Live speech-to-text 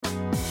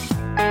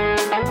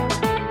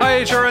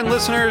HRN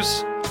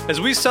listeners.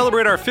 As we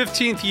celebrate our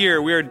 15th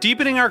year, we are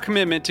deepening our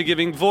commitment to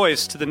giving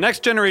voice to the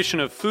next generation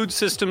of food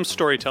systems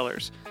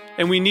storytellers,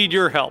 and we need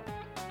your help.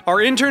 Our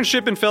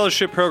internship and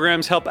fellowship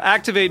programs help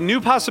activate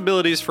new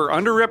possibilities for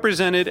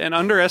underrepresented and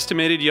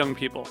underestimated young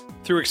people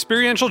through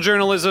experiential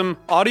journalism,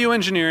 audio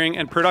engineering,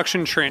 and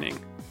production training.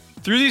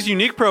 Through these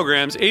unique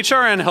programs,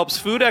 HRN helps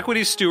food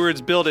equity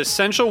stewards build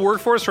essential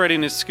workforce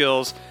readiness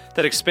skills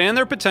that expand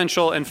their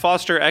potential and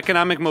foster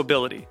economic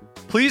mobility.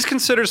 Please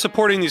consider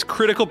supporting these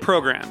critical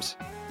programs.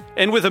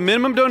 And with a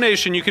minimum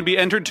donation, you can be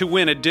entered to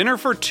win a dinner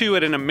for two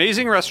at an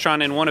amazing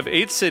restaurant in one of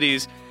 8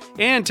 cities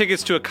and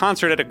tickets to a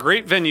concert at a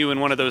great venue in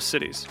one of those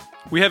cities.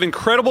 We have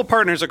incredible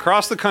partners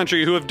across the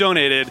country who have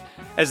donated,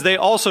 as they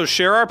also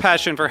share our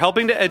passion for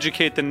helping to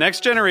educate the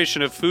next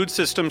generation of food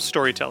systems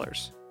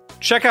storytellers.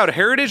 Check out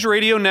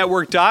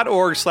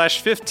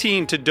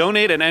heritageradionetwork.org/15 to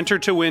donate and enter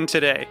to win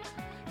today.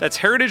 That's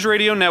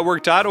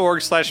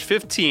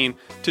heritageradionetwork.org/15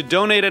 to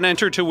donate and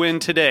enter to win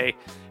today.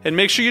 And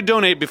make sure you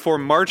donate before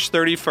March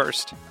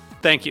 31st.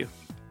 Thank you.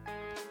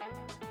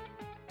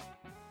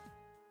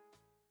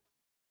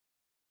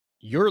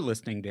 You're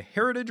listening to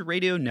Heritage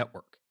Radio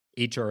Network.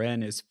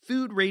 HRN is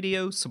food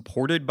radio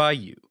supported by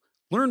you.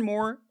 Learn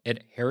more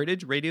at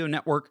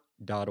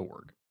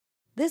heritageradionetwork.org.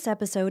 This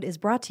episode is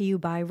brought to you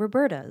by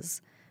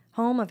Roberta's,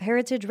 home of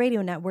Heritage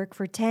Radio Network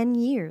for 10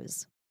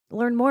 years.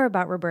 Learn more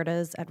about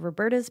Roberta's at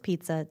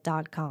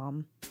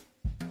robertaspizza.com.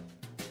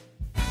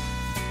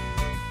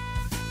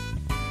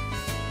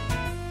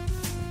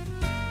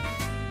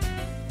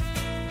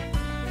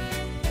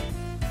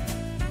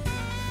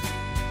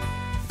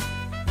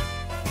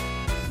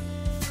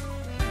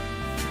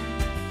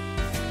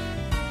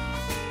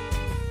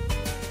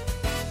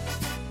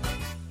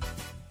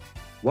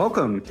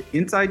 Welcome to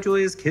Inside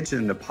Julia's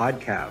Kitchen, the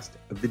podcast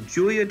of the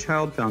Julia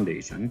Child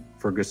Foundation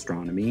for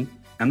Gastronomy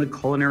and the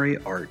Culinary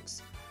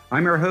Arts.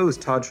 I'm your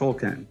host, Todd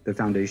Shulkin, the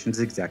Foundation's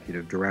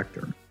Executive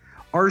Director.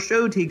 Our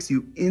show takes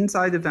you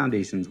inside the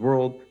Foundation's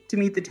world to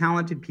meet the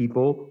talented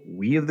people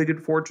we have the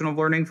good fortune of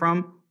learning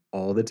from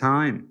all the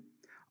time.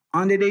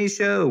 On today's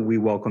show, we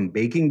welcome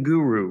baking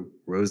guru,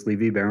 Rose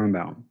Levy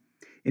Beranbaum.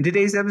 In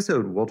today's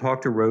episode, we'll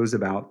talk to Rose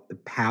about the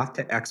path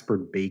to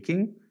expert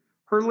baking,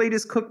 her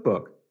latest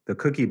cookbook, The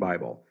Cookie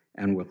Bible,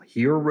 and we'll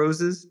hear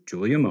Rose's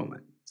Julia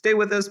moment. Stay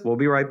with us. We'll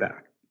be right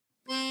back.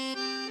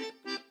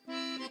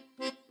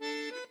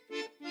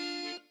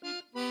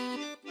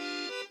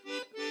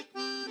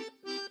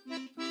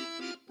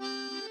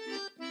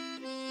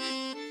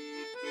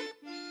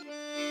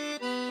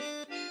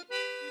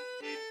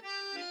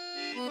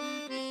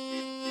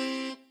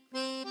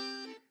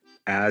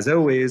 As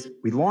always,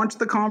 we launch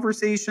the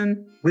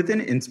conversation with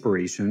an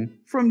inspiration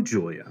from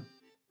Julia.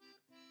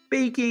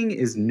 Baking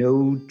is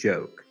no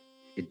joke.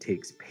 It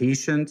takes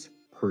patience,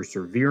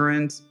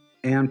 perseverance,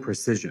 and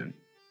precision.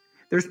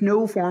 There's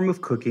no form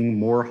of cooking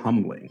more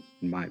humbling,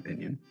 in my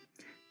opinion.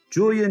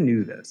 Julia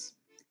knew this.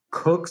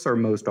 Cooks are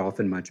most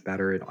often much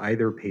better at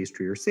either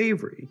pastry or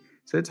savory,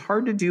 so it's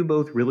hard to do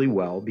both really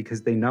well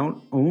because they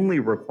not only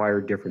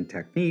require different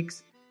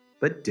techniques,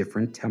 but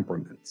different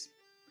temperaments.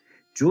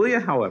 Julia,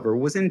 however,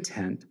 was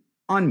intent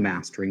on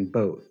mastering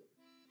both.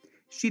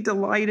 She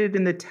delighted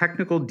in the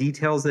technical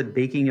details that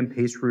baking and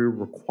pastry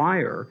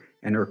require,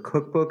 and her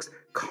cookbooks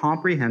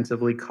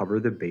comprehensively cover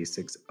the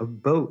basics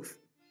of both.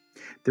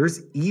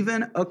 There's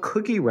even a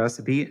cookie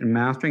recipe in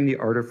Mastering the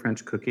Art of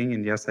French Cooking,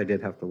 and yes, I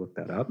did have to look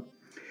that up.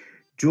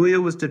 Julia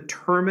was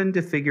determined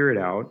to figure it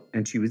out,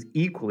 and she was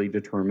equally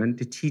determined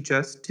to teach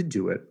us to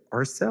do it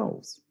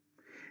ourselves.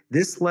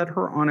 This led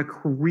her on a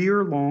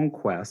career-long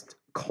quest,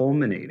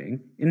 culminating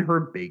in her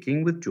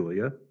Baking with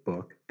Julia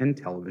book and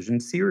television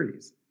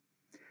series.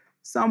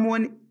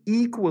 Someone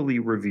equally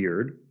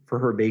revered for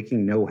her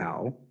baking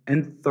know-how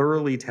and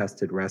thoroughly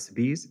tested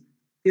recipes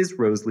is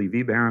Rose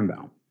Levy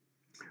Beranbaum.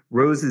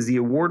 Rose is the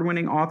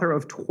award-winning author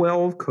of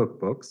 12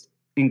 cookbooks,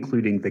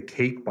 including The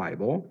Cake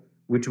Bible,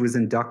 which was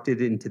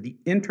inducted into the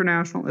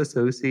International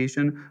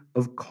Association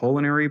of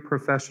Culinary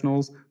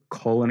Professionals'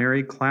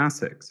 Culinary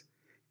Classics,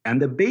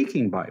 and The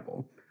Baking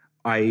Bible,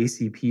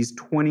 IACP's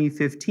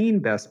 2015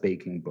 Best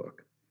Baking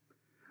Book.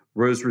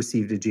 Rose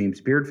received a James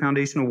Beard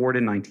Foundation Award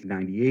in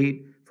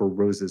 1998 for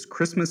Rose's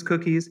Christmas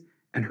Cookies,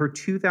 and her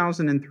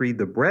 2003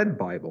 The Bread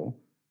Bible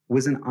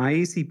was an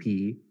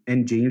IACP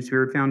and James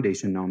Beard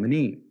Foundation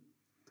nominee.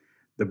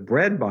 The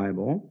Bread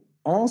Bible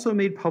also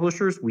made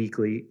Publishers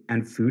Weekly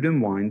and Food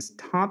and Wine's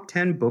Top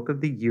 10 Book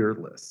of the Year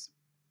lists.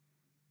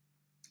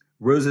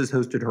 Rose has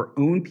hosted her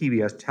own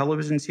PBS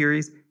television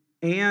series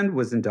and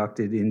was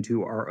inducted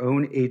into our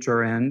own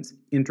HRN's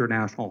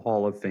International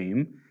Hall of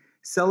Fame,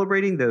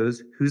 celebrating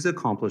those whose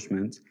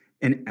accomplishments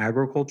in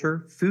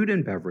agriculture, food,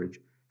 and beverage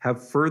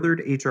have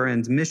furthered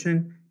HRN's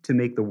mission to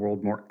make the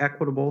world more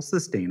equitable,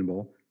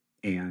 sustainable,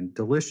 and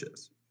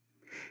delicious.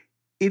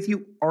 If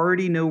you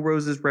already know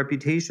Rose's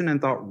reputation and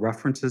thought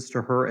references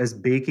to her as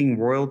baking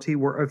royalty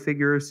were a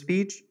figure of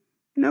speech,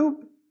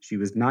 nope, she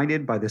was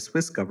knighted by the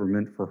Swiss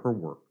government for her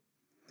work.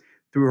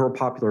 Through her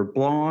popular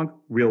blog,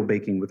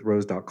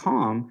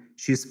 realbakingwithrose.com,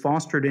 she's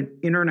fostered an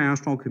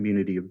international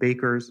community of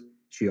bakers,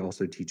 She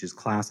also teaches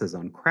classes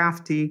on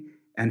Crafty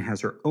and has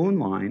her own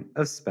line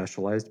of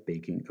specialized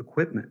baking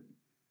equipment.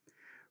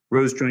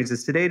 Rose joins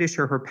us today to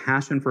share her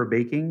passion for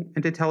baking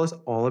and to tell us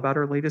all about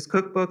her latest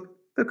cookbook,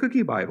 The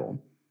Cookie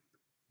Bible.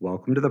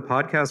 Welcome to the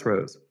podcast,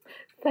 Rose.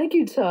 Thank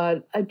you,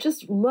 Todd. I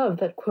just love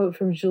that quote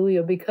from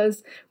Julia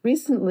because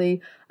recently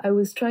I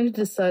was trying to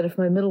decide if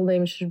my middle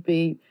name should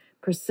be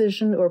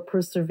Precision or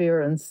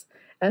Perseverance,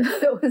 and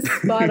it was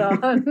spot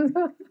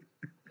on.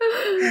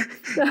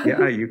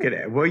 Yeah, you could.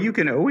 Well, you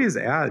can always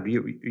add.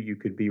 You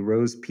could be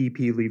Rose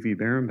P.P. Levy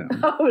Beranbaum.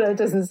 Oh, that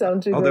doesn't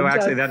sound too Although good.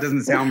 Actually, that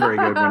doesn't sound very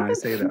good when I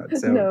say that.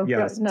 So No,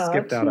 yes, no,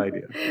 skip that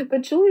idea.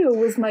 But Julia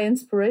was my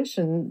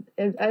inspiration.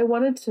 I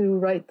wanted to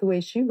write the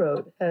way she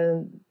wrote,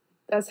 and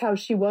that's how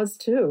she was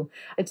too.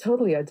 I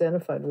totally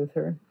identified with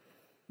her.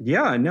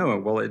 Yeah, no.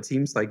 Well, it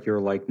seems like you're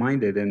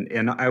like-minded,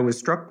 and I was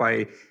struck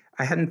by.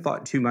 I hadn't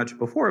thought too much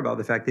before about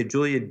the fact that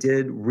Julia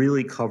did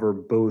really cover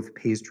both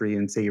pastry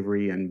and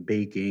savory and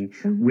baking,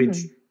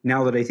 which,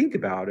 now that I think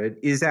about it,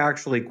 is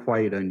actually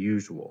quite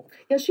unusual.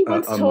 Yeah, she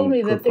once told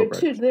me that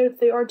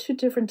they are two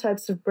different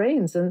types of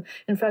brains. And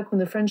in fact, when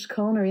the French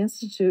Culinary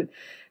Institute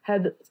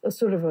had a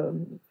sort of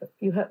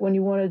when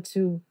you wanted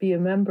to be a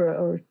member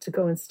or to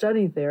go and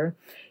study there,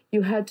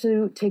 you had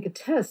to take a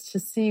test to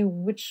see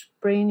which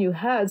brain you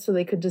had so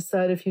they could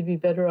decide if you'd be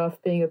better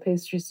off being a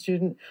pastry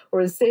student or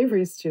a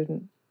savory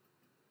student.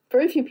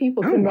 Very few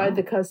people can ride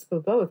the cusp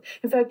of both.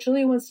 In fact,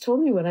 Julia once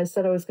told me when I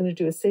said I was going to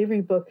do a savory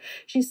book,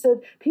 she said,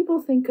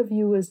 people think of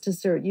you as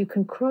dessert. You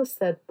can cross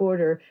that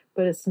border,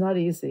 but it's not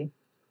easy.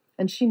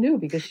 And she knew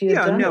because she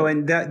had done it.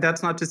 And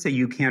that's not to say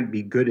you can't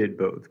be good at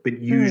both, but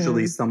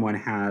usually someone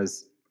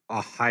has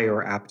a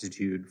higher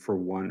aptitude for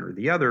one or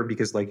the other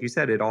because, like you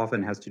said, it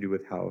often has to do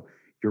with how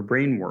your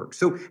brain works.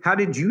 So how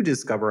did you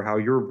discover how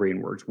your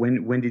brain works?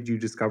 When did you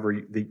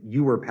discover that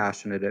you were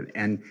passionate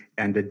and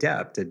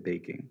adept at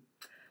baking?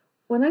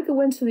 When I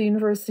went to the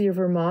University of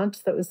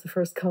Vermont, that was the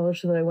first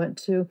college that I went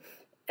to,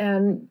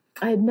 and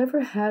I had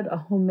never had a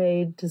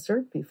homemade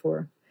dessert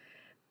before.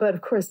 But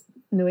of course,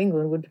 New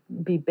England would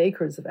be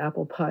bakers of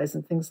apple pies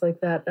and things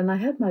like that. And I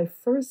had my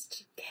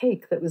first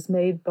cake that was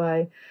made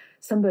by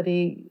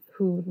somebody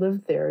who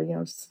lived there,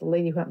 just a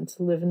lady who happened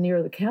to live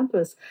near the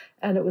campus,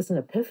 and it was an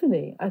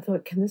epiphany. I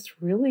thought, can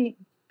this really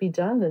be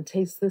done and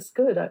taste this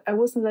good? I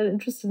wasn't that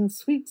interested in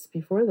sweets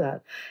before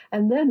that.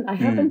 And then I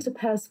happened to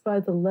pass by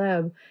the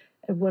lab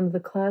at one of the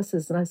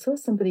classes, and I saw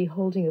somebody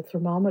holding a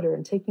thermometer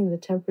and taking the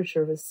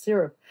temperature of a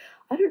syrup.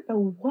 I don't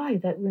know why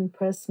that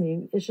impressed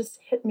me. It just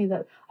hit me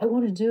that I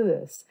want to do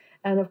this.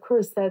 And of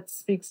course, that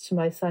speaks to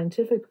my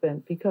scientific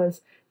bent because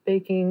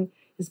baking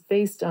is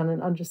based on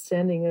an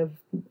understanding of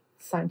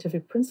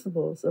scientific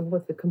principles of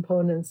what the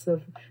components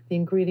of the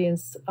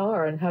ingredients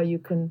are and how you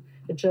can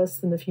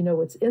adjust them if you know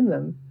what's in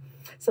them.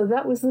 So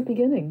that was the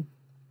beginning.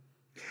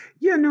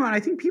 Yeah, no, and I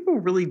think people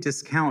really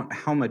discount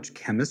how much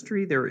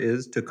chemistry there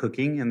is to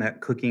cooking and that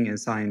cooking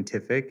is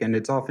scientific. And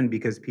it's often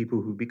because people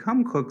who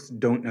become cooks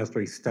don't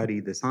necessarily study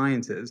the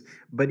sciences.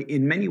 But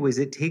in many ways,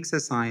 it takes a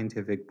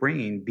scientific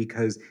brain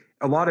because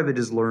a lot of it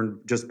is learned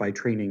just by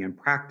training and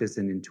practice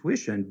and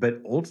intuition. But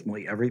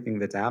ultimately, everything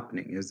that's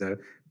happening is a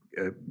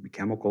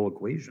chemical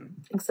equation.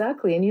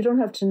 Exactly. And you don't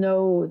have to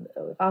know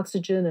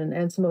oxygen and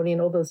antimony and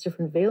all those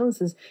different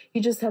valences.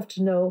 You just have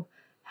to know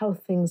how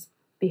things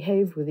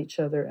behave with each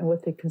other and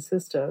what they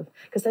consist of.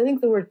 Because I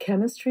think the word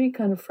chemistry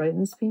kind of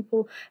frightens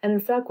people. And in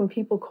fact, when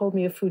people called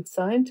me a food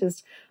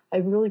scientist, I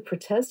really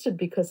protested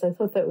because I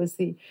thought that was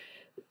the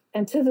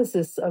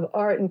antithesis of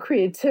art and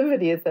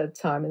creativity at that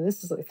time. And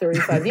this is like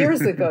 35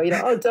 years ago.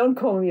 Don't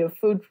call me a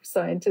food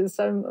scientist.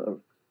 I'm a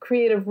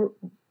creative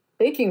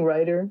baking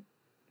writer.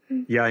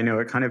 Yeah, I know.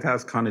 It kind of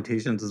has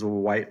connotations as a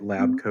white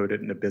lab coat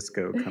at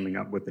Nabisco coming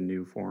up with a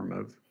new form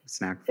of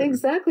snack food.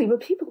 Exactly.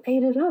 But people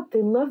ate it up.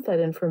 They loved that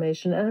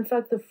information. And in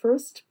fact, the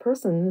first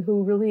person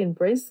who really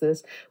embraced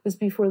this was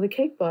before the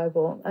Cake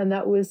Bible. And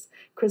that was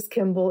Chris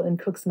Kimball in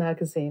Cook's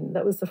Magazine.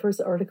 That was the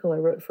first article I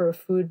wrote for a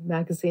food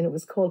magazine. It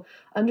was called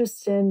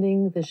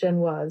Understanding the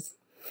Genoise.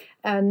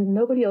 And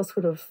nobody else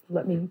would have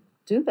let me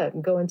do that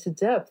and go into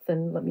depth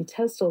and let me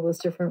test all those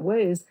different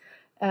ways.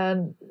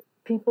 And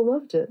people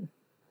loved it.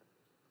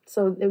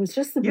 So it was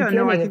just the beginning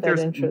of that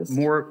interest.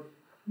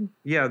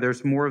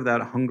 There's more of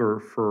that hunger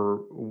for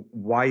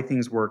why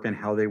things work and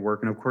how they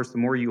work. And of course, the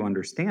more you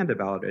understand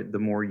about it, the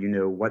more you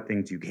know what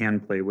things you can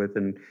play with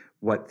and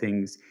what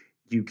things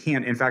you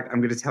can't. In fact, I'm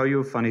going to tell you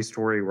a funny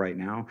story right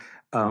now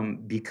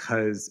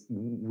because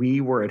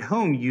we were at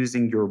home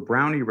using your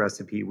brownie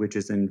recipe, which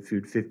is in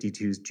Food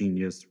 52's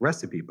Genius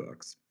recipe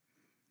books.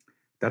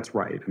 That's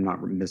right. I'm not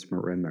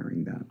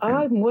misremembering that.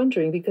 I'm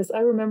wondering because I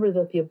remember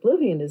that the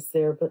Oblivion is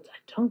there, but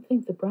I don't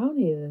think the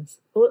brownie is.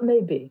 Well, it may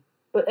be.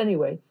 But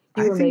anyway,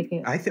 you were making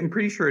it. I'm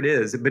pretty sure it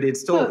is, but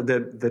it's still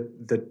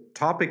the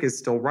topic is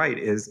still right.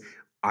 Is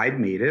I'd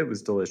made it. It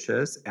was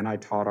delicious, and I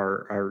taught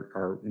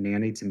our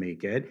nanny to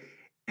make it,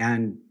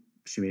 and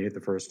she made it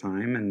the first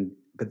time,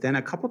 but then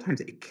a couple times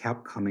it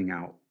kept coming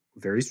out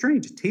very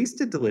strange. It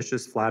tasted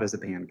delicious, flat as a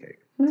pancake,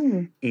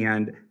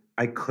 and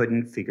I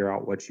couldn't figure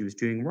out what she was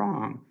doing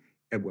wrong.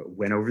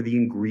 went over the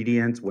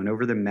ingredients, went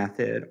over the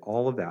method,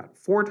 all of that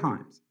 4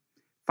 times.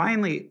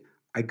 Finally,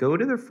 I go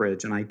to the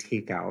fridge and I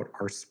take out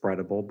our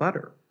spreadable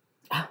butter.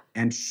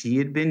 And she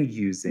had been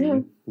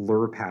using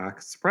Lurpak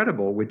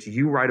spreadable, which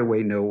you right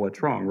away know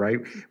what's wrong, right?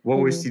 What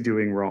was she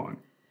doing wrong?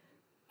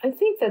 I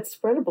think that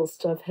spreadable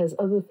stuff has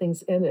other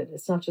things in it.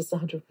 It's not just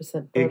 100%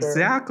 butter.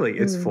 Exactly.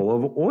 It's full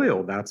of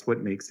oil. That's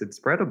what makes it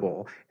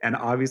spreadable. And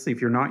obviously, if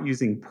you're not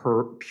using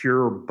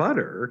pure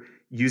butter,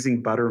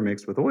 using butter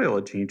mixed with oil,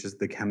 it changes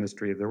the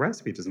chemistry of the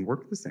recipe. It doesn't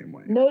work the same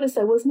way. Notice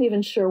I wasn't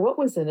even sure what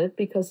was in it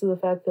because of the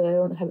fact that I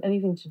don't have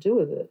anything to do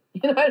with it.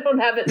 I don't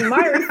have it in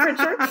my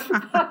refrigerator.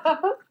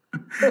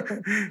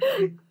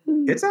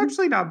 It's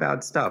actually not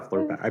bad stuff.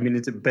 I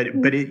mean,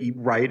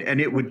 right,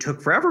 and it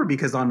took forever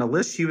because on the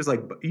list she was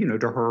like,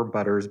 to her,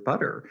 butter's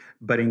butter.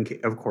 But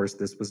of course,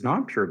 this was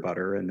not pure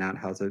butter, and that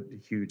has a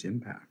huge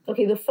impact.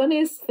 Okay, the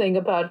funniest thing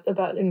about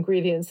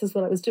ingredients is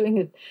when I was doing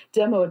a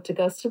demo at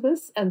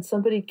Degustibus, and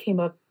somebody came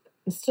up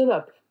and stood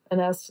up and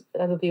asked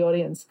out of the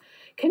audience,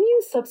 "Can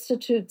you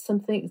substitute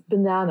something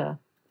banana?"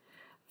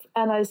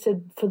 And I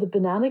said, "For the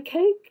banana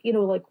cake?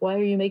 Why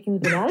are you making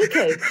the banana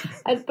cake?"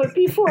 But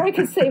before I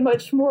could say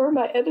much more,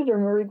 my editor,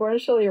 Marie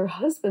Guarnaschelli, her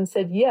husband,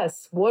 said,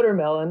 "Yes,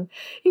 watermelon."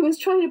 He was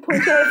trying to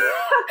point out,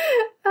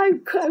 I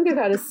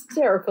got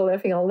hysterical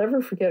laughing. I'll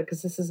never forget it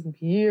because this is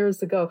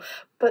years ago.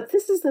 But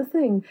this is the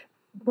thing.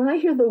 When I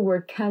hear the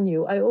word "can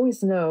you," I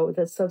always know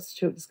that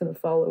substitute is going to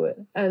follow it.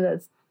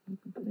 And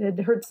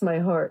it hurts my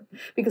heart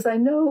because I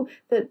know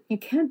that you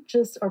can't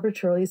just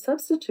arbitrarily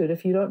substitute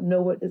if you don't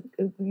know what the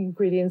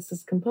ingredients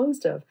is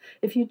composed of.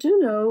 If you do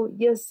know,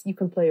 yes, you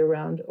can play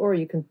around, or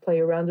you can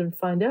play around and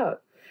find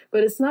out.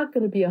 But it's not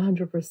going to be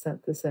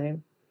 100% the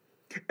same.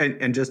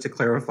 And just to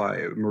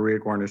clarify, Maria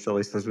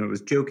Guarnaschelli's husband was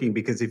joking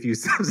because if you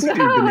substitute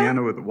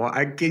banana with water,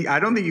 I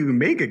don't think you can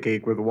make a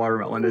cake with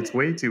watermelon. It's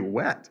way too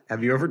wet.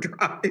 Have you ever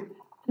tried?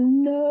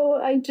 No,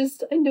 I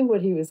knew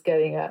what he was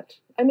getting at.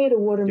 I made a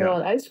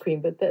watermelon ice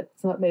cream, but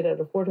that's not made out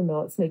of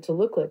watermelon. It's made to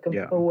look like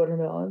a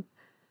watermelon.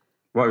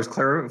 Well, I was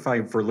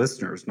clarifying for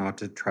listeners not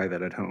to try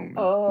that at home.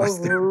 Oh,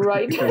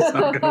 right.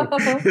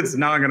 It's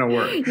not going to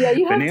work. Yeah,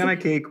 banana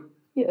cake.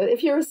 Yeah,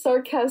 if you're a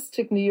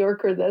sarcastic New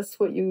Yorker, that's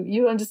what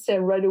you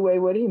understand right away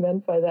what he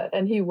meant by that.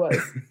 And he was.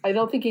 I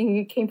don't think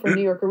he came from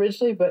New York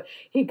originally, but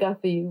he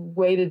got the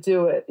way to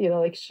do it.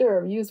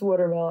 Sure, use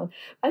watermelon.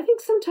 I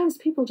think sometimes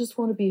people just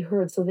want to be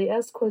heard, so they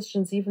ask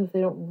questions even if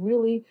they don't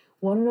really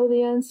want to know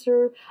the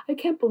answer. I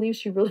can't believe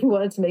she really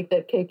wanted to make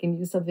that cake and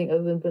use something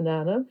other than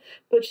banana,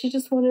 but she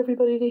just wanted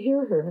everybody to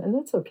hear her, and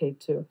that's okay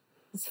too.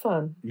 It's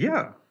fun.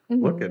 Yeah.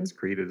 Look, it's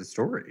created a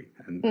story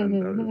and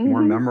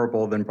more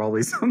memorable than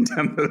probably some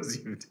demos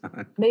you've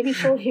done. Maybe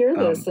she'll hear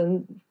this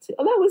and say,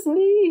 "Oh, that was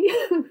me."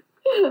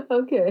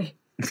 Okay.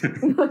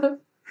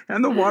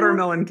 And the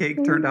watermelon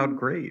cake turned out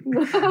great.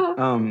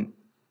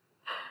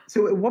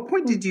 So at what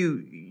point did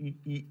you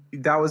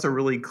that was a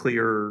really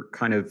clear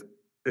kind of,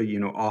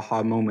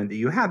 aha moment that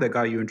you had that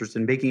got you interested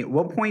in baking. At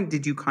what point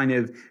did you kind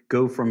of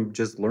go from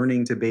just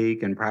learning to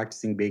bake and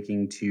practicing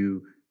baking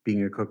to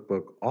being a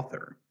cookbook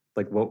author?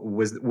 Like, what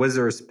was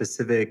there a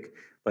specific,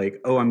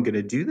 I'm going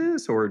to do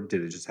this, or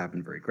did it just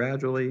happen very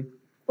gradually?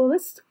 Well,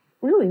 that's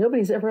really,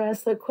 nobody's ever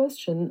asked that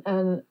question.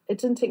 And it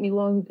didn't take me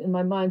long in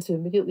my mind to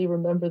immediately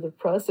remember the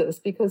process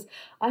because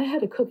I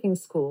had a cooking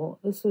school.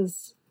 This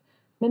was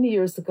many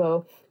years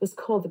ago. It was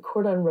called the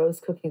Cordon Rose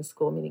Cooking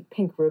School, meaning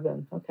pink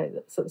ribbon. Okay,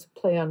 so it was a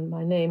play on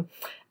my name.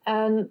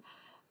 And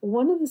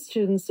one of the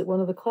students at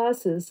one of the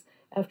classes,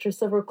 after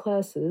several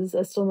classes,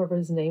 I still remember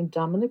his name,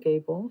 Dominic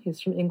Abel. He's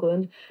from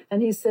England.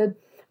 And he said,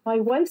 "My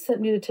wife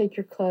sent me to take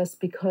your class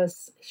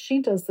because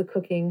she does the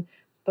cooking,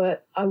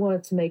 but I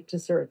wanted to make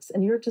desserts.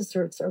 And your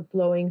desserts are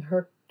blowing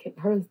her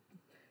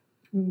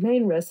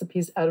main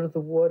recipes out of the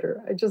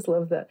water." I just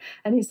love that.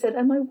 And he said,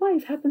 "And my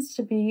wife happens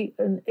to be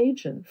an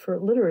agent, for a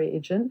literary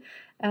agent.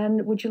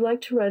 And would you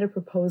like to write a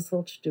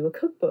proposal to do a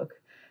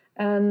cookbook?"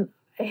 And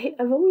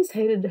I've always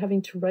hated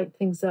having to write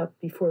things up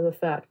before the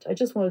fact. I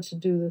just wanted to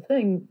do the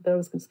thing that I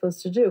was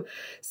supposed to do.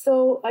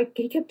 So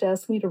he kept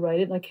asking me to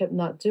write it, and I kept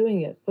not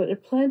doing it. But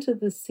it planted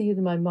the seed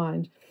in my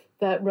mind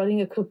that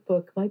writing a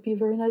cookbook might be a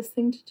very nice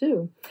thing to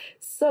do.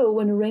 So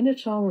when Irena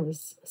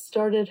Chalmers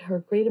started her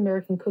Great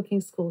American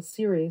Cooking School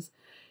series,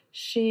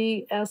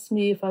 she asked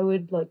me if I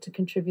would like to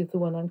contribute the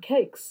one on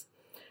cakes.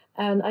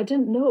 And I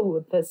didn't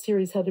know that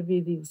series had to be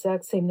the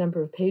exact same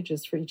number of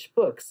pages for each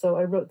book. So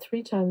I wrote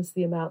 3 times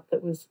the amount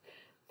that was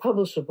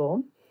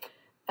publishable.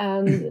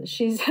 And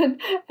she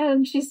said,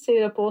 and she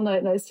stayed up all night,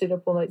 and I stayed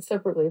up all night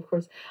separately, of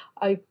course.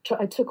 I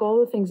took all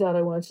the things out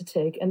I wanted to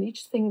take, and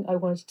each thing I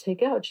wanted to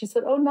take out, she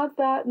said, "Oh, not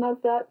that,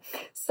 not that."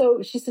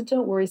 So she said,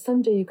 "Don't worry,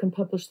 someday you can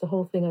publish the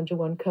whole thing under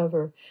one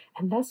cover."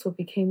 And that's what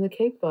became the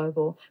Cake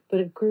Bible, but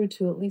it grew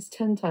to at least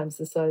 10 times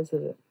the size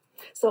of it.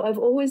 So I've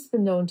always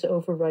been known to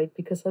overwrite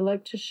because I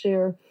like to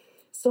share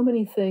so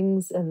many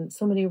things and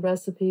so many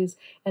recipes,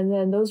 and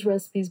then those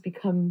recipes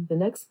become the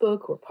next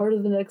book or part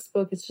of the next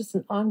book. It's just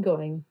an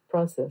ongoing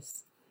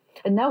process.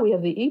 And now we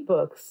have the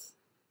ebooks.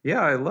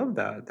 Yeah, I love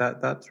that.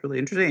 That's really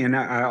interesting, and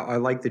I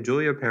like the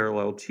Julia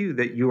parallel too.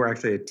 That you were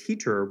actually a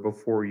teacher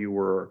before you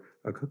were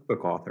a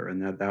cookbook author,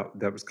 and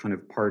that was kind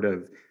of part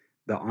of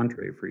the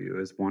entree for you,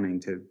 is wanting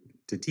to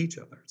teach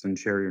others and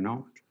share your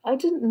knowledge. I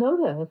didn't know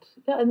that.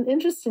 Yeah, and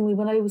interestingly,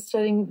 when I was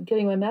studying,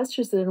 getting my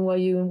master's at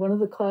NYU, in one of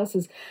the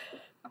classes,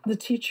 the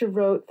teacher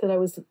wrote that I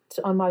was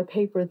on my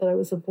paper that I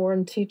was a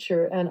born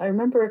teacher. And I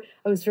remember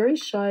I was very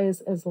shy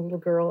as a little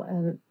girl.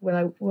 And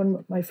one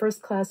of my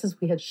first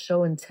classes, we had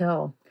show and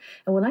tell.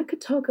 And when I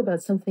could talk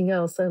about something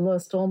else, I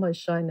lost all my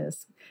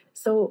shyness.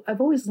 So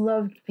I've always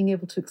loved being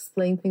able to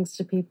explain things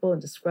to people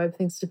and describe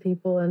things to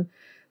people. And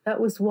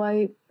that was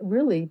why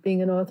really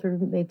being an author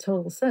made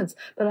total sense.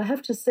 But I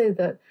have to say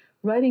that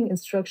writing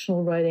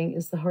instructional writing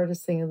is the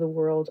hardest thing in the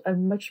world.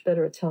 I'm much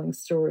better at telling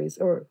stories,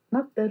 or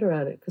not better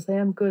at it, because I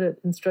am good at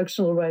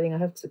instructional writing, I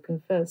have to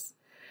confess.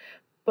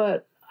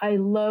 But I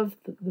love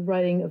the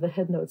writing of the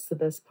head notes the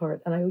best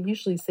part, and I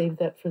usually save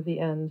that for the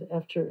end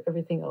after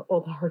everything,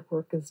 all the hard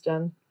work is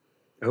done.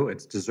 Oh,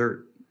 it's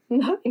dessert.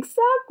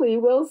 Exactly,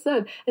 well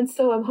said. And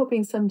so I'm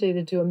hoping someday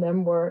to do a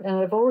memoir, and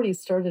I've already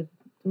started.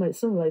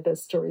 Some of my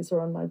best stories are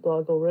on my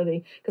blog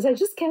already, because I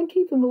just can't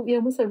keep them.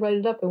 Once I write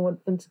it up, I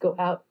want them to go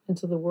out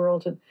into the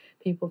world and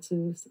people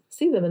to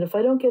see them. And if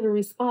I don't get a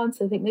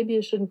response, I think maybe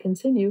I shouldn't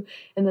continue.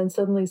 And then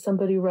suddenly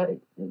somebody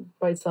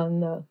writes on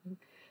the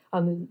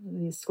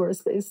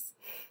Squarespace,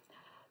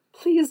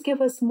 please give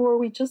us more.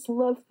 We just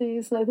love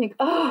these. And I think,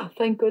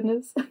 thank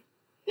goodness.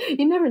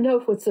 You never know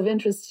if what's of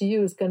interest to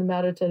you is going to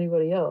matter to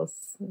anybody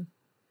else.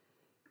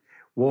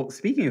 Well,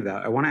 speaking of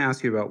that, I want to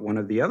ask you about one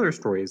of the other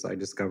stories I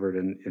discovered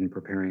in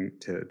preparing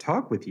to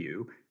talk with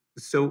you.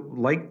 So,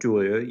 like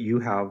Julia, you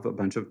have a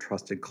bunch of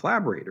trusted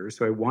collaborators.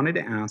 So I wanted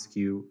to ask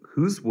you,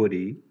 who's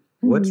Woody,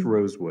 what's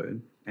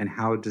Rosewood, and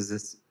how does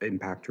this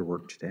impact your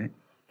work today?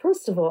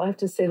 First of all, I have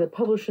to say that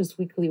Publishers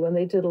Weekly, when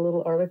they did a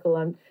little article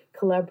on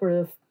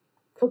collaborative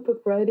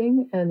cookbook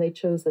writing, and they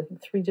chose, I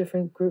think, 3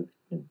 different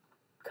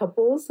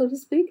couples, so to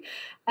speak.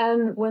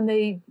 And when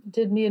they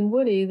did me and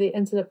Woody, they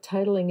ended up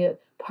titling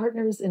it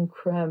Partners in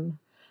Creme.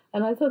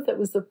 And I thought that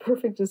was the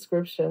perfect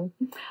description.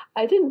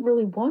 I didn't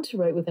really want to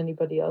write with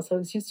anybody else. I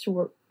was used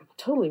to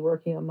totally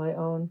working on my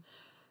own.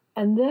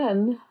 And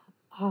then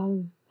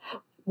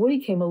Woody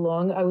came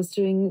along. I was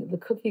doing the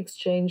cookie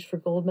exchange for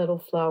Gold Medal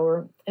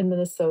Flour in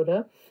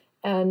Minnesota.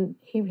 And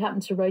he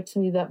happened to write to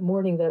me that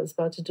morning that I was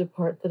about to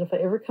depart, that if I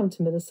ever come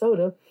to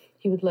Minnesota,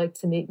 he would like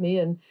to meet me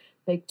and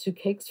make 2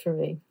 cakes for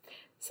me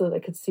so that I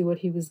could see what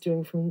he was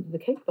doing from the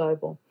Cake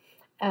Bible.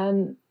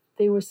 And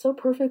they were so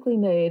perfectly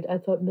made, I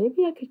thought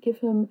maybe I could give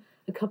him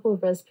a couple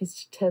of recipes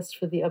to test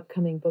for the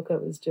upcoming book I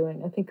was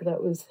doing. I think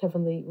that was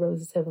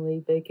Rose's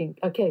Heavenly Baking,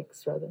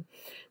 Cakes, rather.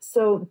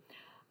 So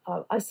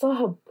I saw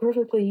how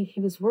perfectly he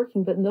was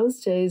working, but in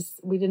those days,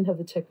 we didn't have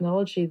the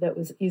technology that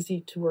was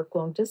easy to work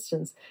long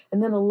distance.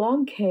 And then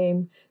along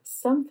came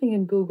something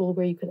in Google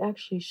where you could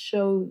actually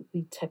show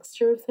the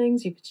texture of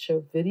things, you could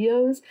show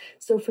videos.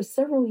 So for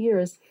several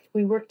years,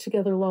 we worked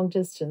together long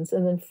distance,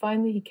 and then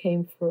finally he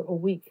came for a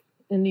week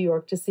in New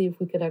York to see if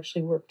we could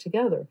actually work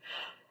together.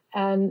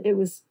 And it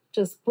was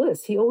just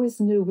bliss. He always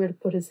knew where to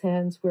put his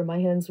hands, where my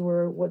hands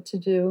were, what to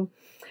do.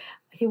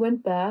 He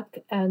went back,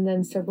 and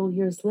then several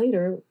years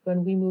later,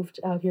 when we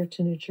moved out here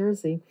to New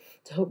Jersey,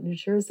 to Hope, New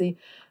Jersey,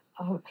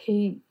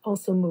 he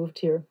also moved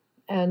here.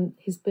 And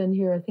he's been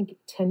here, I think,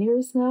 10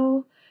 years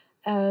now.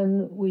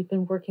 And we've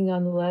been working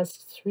on the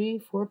last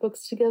 3-4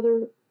 books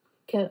together.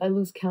 I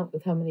lose count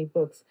with how many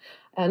books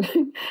and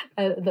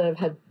that I've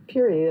had,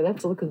 period. I have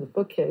to look at the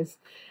bookcase.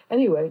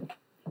 Anyway,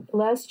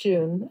 last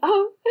June,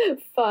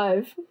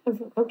 5.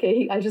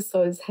 Okay, I just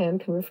saw his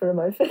hand come in front of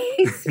my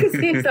face because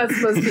he's not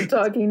supposed to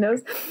talk, he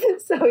knows.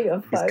 So yeah,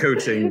 5. He's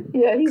coaching.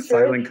 Yeah, he's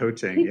silent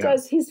coaching. He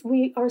does.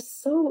 We are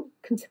so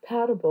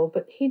compatible,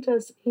 but he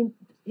does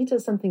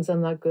some things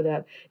I'm not good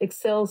at.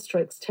 Excel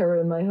strikes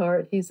terror in my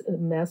heart. He's a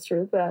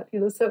master at that.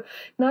 So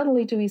not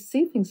only do we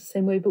see things the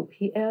same way, but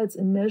he adds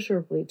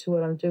immeasurably to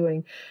what I'm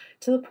doing,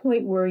 to the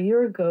point where a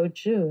year ago,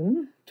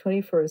 June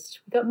 21st,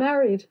 we got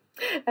married.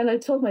 And I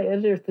told my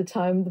editor at the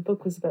time the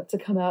book was about to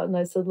come out, and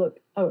I said, look,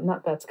 not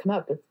about to come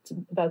out, but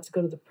about to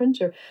go to the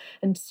printer.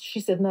 And she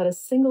said, not a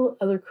single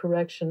other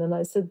correction. And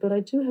I said, but I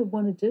do have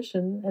one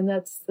addition, and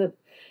that's that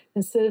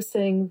instead of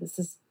saying this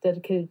is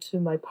dedicated to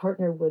my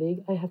partner,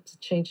 Woody, I have to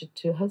change it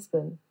to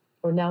husband,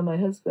 or now my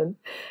husband.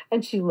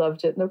 And she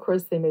loved it. And of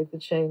course, they made the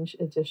change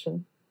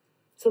addition.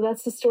 So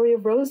that's the story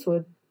of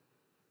Rosewood.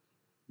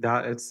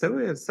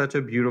 It's such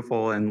a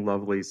beautiful and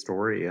lovely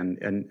story, and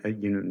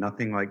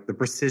nothing like the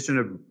precision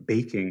of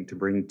baking to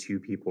bring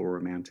 2 people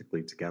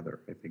romantically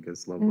together, I think,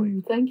 is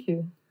lovely. Thank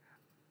you.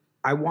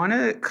 I want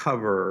to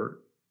cover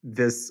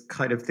this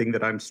kind of thing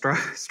that I'm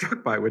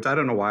struck by, which I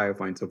don't know why I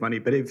find so funny,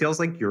 but it feels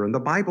like you're in the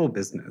Bible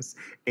business,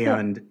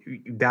 and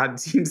that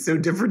seems so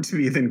different to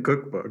me than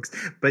cookbooks.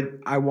 But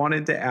I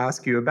wanted to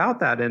ask you about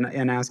that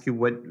and ask you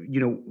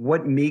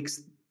what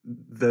makes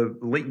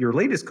your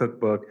latest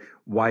cookbook.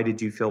 Why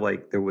did you feel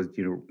like there was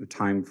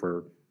time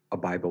for a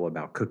Bible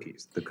about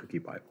cookies, the Cookie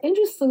Bible?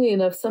 Interestingly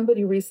enough,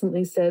 somebody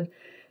recently said,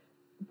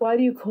 why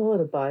do you call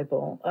it a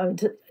Bible?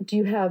 Do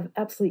you have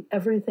absolutely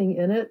everything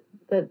in it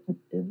that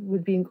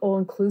would be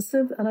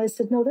all-inclusive? And I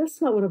said, no,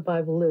 that's not what a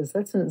Bible is.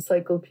 That's an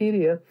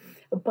encyclopedia.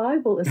 A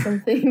Bible is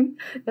something,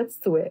 that's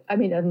the way,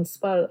 on the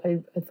spot, I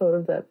thought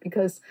of that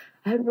because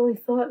I hadn't really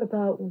thought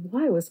about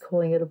why I was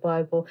calling it a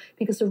Bible.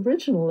 Because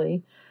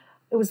originally,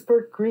 it was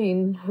Bert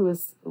Green, who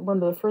was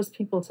one of the first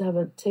people to have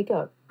a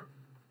takeout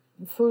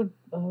food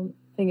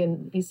thing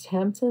in East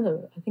Hampton,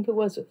 or I think it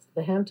was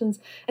the Hamptons.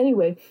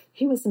 Anyway,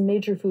 he was a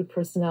major food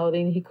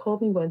personality, and he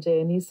called me one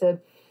day and he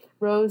said,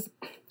 Rose,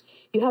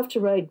 you have to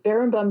write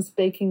Beranbaum's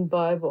Baking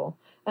Bible.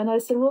 And I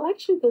said, well,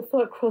 actually, the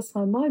thought crossed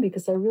my mind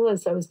because I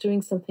realized I was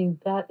doing something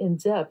that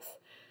in-depth,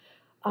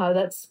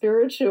 that's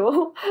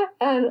spiritual.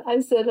 And I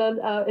said,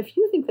 if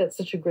you think that's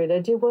such a great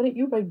idea, why don't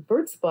you write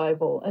Bert's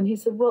Bible? And he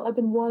said, well, I've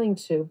been wanting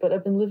to, but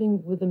I've been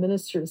living with a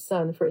minister's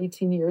son for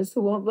 18 years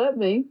who won't let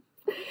me.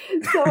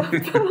 So,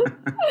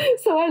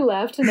 so I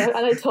laughed and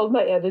I told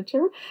my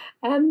editor,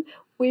 and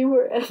we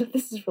were,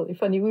 this is really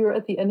funny, we were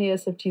at the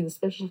NASFT, the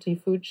specialty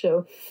food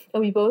show,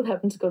 and we both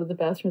happened to go to the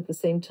bathroom at the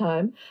same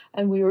time,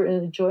 and we were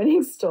in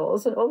adjoining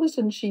stalls, and all of a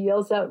sudden she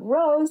yells out,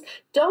 Rose,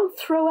 don't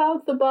throw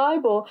out the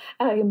Bible.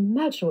 And I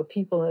imagine what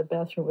people in that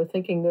bathroom were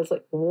thinking. It was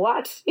like,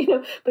 what?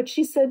 But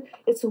she said,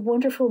 it's a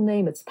wonderful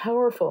name, it's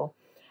powerful.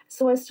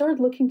 So I started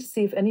looking to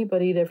see if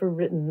anybody had ever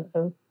written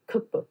a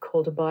cookbook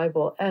called a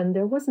Bible, and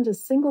there wasn't a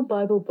single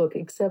Bible book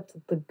except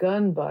the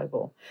Gun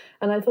Bible.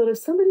 And I thought if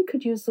somebody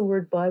could use the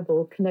word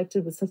Bible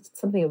connected with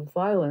something of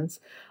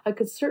violence, I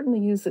could certainly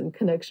use it in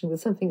connection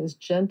with something as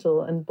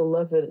gentle and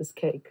beloved as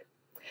cake.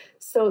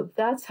 So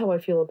that's how I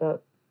feel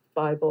about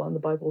Bible and the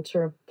Bible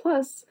term.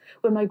 Plus,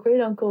 when my great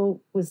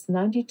uncle was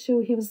 92,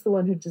 he was the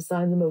one who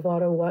designed the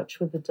Movado watch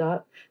with the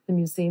dot, the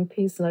museum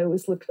piece, and I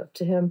always looked up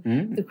to him,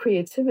 the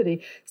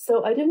creativity.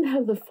 So I didn't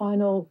have the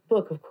final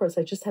book, of course.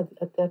 I just had,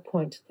 at that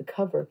point, the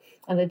cover,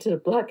 and I did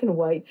it black and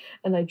white,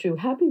 and I drew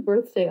Happy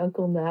Birthday,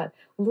 Uncle Nat.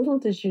 Little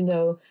did you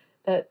know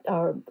that,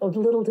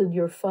 little did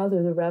your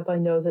father, the rabbi,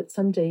 know that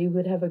someday you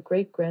would have a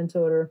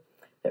great-granddaughter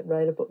that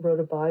wrote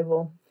a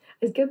Bible.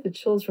 I get the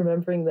chills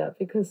remembering that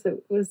because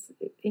it was,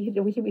 he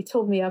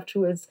told me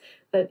afterwards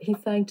that he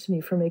thanked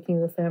me for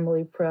making the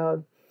family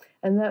proud.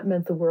 And that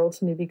meant the world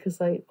to me because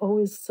I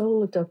always so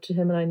looked up to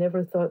him, and I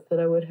never thought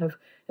that I would have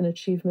an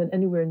achievement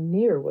anywhere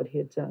near what he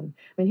had done.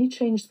 He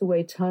changed the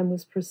way time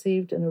was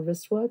perceived in a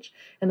wristwatch,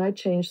 and I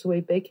changed the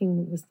way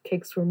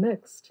cakes were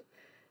mixed.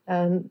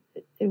 And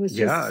it was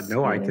just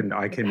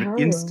I can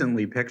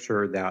instantly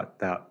picture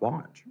that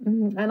watch.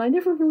 Mm-hmm. And I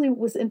never really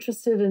was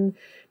interested in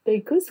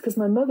baked goods because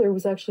my mother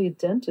was actually a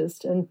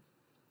dentist, and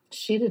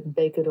she didn't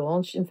bake at all.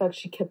 And in fact,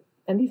 she kept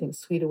anything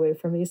sweet away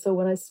from me. So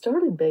when I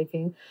started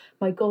baking,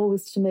 my goal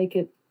was to make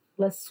it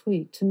less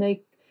sweet, to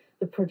make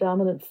the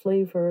predominant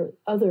flavor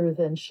other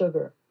than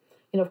sugar.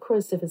 Of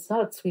course, if it's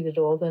not sweet at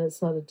all, then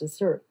it's not a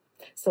dessert.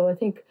 So I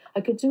think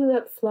I could do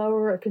without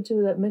flour, I could do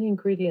without many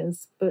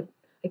ingredients, but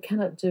I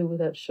cannot do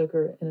without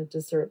sugar in a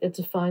dessert. It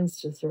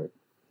defines dessert.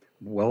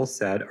 Well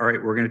said. All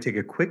right, we're going to take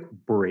a quick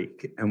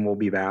break, and we'll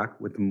be back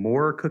with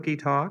more cookie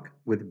talk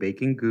with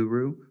baking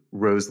guru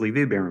Rose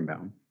Levy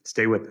Beranbaum.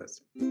 Stay with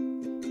us.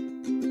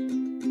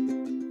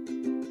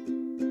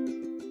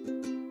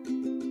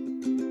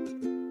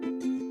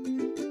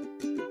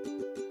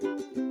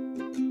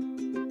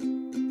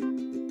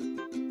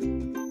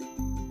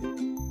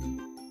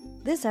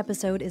 This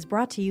episode is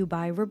brought to you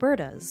by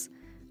Roberta's,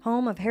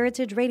 home of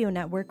Heritage Radio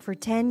Network for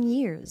 10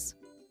 years.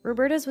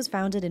 Roberta's was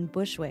founded in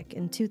Bushwick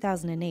in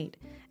 2008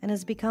 and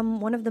has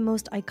become one of the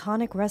most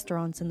iconic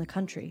restaurants in the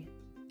country.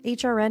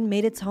 HRN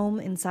made its home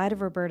inside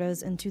of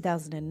Roberta's in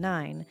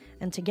 2009,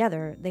 and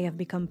together they have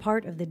become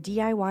part of the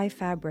DIY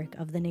fabric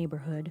of the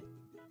neighborhood.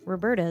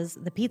 Roberta's,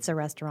 the pizza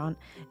restaurant,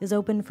 is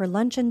open for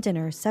lunch and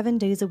dinner 7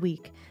 days a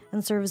week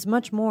and serves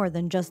much more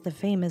than just the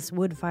famous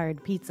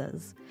wood-fired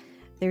pizzas.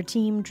 Their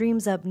team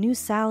dreams up new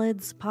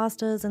salads,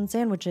 pastas, and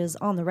sandwiches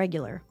on the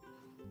regular.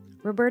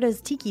 Roberta's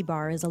Tiki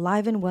Bar is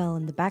alive and well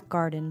in the back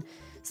garden,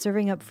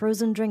 serving up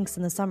frozen drinks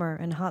in the summer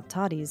and hot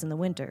toddies in the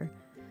winter.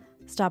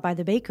 Stop by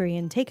the bakery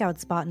and takeout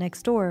spot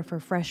next door for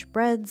fresh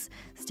breads,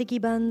 sticky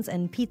buns,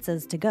 and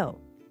pizzas to go.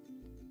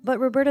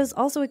 But Roberta's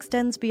also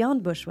extends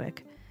beyond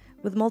Bushwick,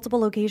 with multiple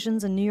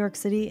locations in New York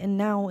City and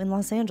now in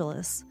Los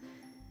Angeles.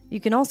 You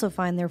can also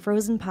find their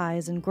frozen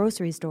pies in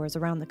grocery stores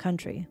around the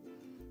country.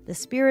 The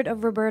spirit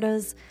of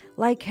Roberta's,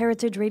 like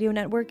Heritage Radio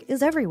Network,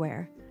 is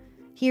everywhere.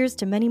 Here's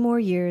to many more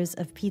years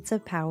of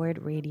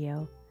pizza-powered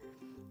radio.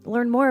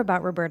 Learn more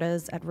about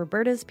Roberta's at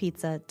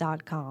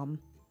robertaspizza.com.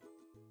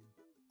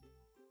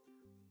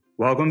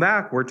 Welcome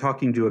back. We're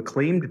talking to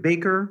acclaimed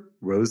baker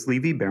Rose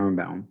Levy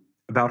Beranbaum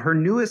about her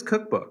newest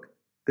cookbook,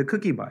 The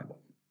Cookie Bible.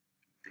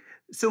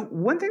 So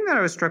one thing that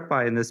I was struck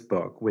by in this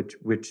book, which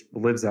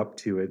lives up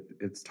to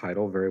its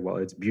title very well,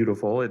 it's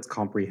beautiful, it's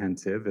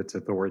comprehensive, it's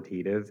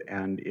authoritative,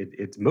 and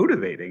it's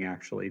motivating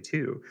actually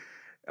too.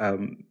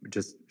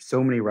 Just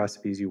so many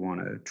recipes you want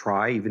to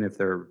try, even if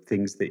they're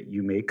things that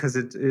you make, because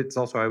it's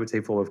also, I would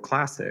say, full of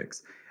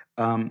classics.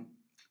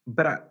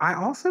 But I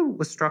also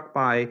was struck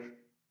by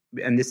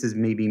and this is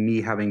maybe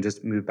me having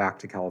just moved back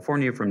to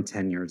California from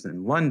 10 years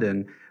in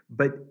London,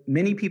 but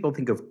many people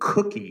think of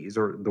cookies,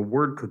 or the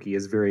word cookie,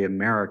 as very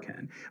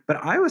American. But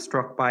I was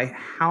struck by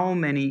how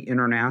many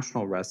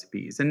international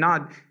recipes, and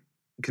not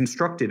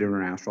constructed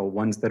international,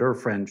 ones that are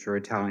French or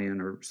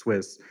Italian or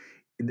Swiss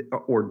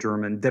or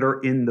German, that are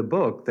in the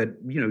book that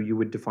you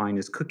would define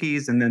as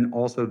cookies. And then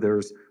also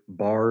there's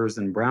bars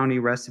and brownie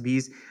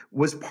recipes.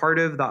 Was part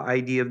of the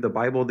idea of the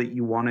Bible that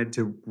you wanted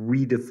to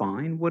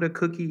redefine what a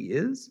cookie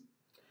is?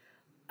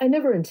 I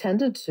never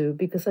intended to,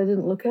 because I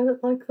didn't look at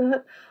it like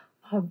that.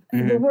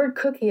 The word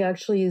cookie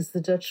actually is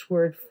the Dutch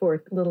word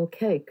for little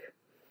cake.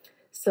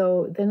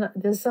 So then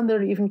there's some that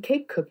are even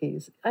cake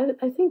cookies. I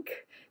think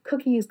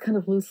cookie is kind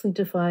of loosely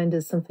defined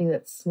as something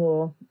that's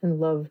small and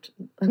loved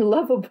and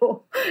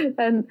lovable.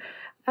 And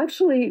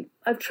actually,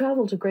 I've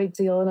traveled a great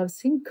deal and I've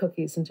seen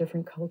cookies in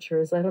different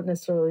cultures. I don't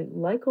necessarily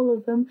like all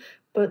of them,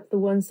 but the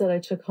ones that I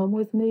took home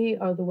with me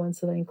are the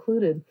ones that I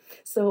included.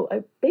 So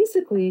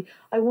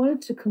I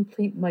wanted to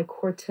complete my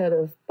quartet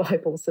of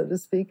Bibles, so to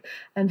speak,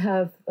 and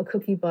have a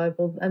cookie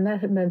Bible. And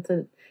that had meant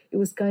that it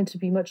was going to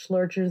be much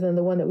larger than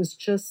the one that was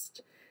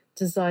just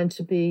designed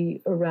to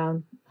be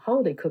around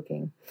holiday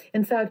cooking.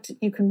 In fact,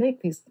 you can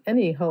make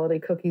any holiday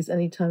cookies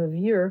any time of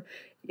year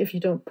if you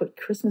don't put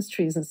Christmas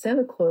trees and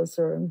Santa Claus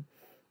or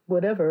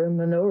whatever,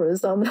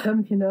 menorahs on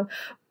them,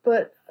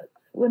 But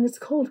when it's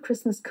called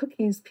Christmas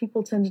cookies,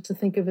 people tended to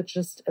think of it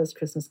just as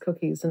Christmas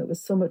cookies, and it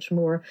was so much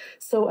more.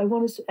 So I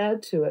wanted to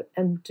add to it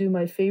and do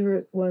my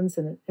favorite ones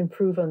and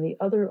improve on the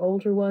other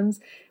older ones.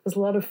 It was a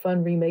lot of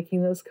fun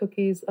remaking those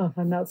cookies. Oh,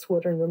 my mouth's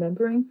watering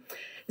remembering.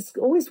 It's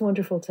always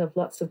wonderful to have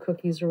lots of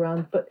cookies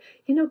around, but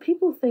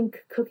people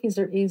think cookies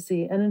are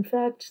easy, and in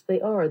fact, they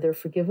are. They're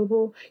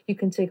forgivable. You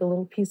can take a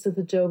little piece of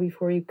the dough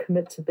before you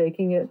commit to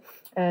baking it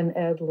and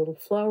add a little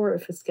flour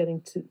if it's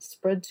getting to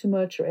spread too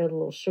much, or add a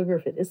little sugar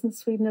if it isn't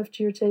sweet enough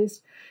to your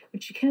taste,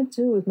 which you can't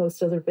do with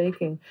most other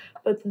baking.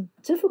 But the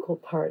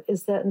difficult part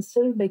is that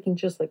instead of making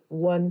just like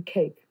one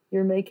cake,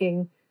 you're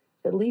making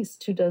at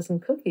least 24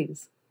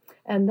 cookies.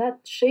 And that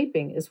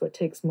shaping is what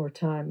takes more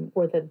time,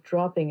 or that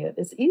dropping it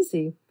is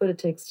easy, but it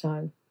takes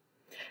time.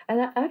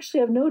 And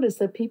I've noticed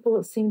that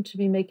people seem to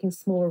be making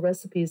smaller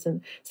recipes,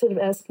 and instead of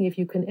asking if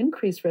you can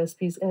increase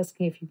recipes,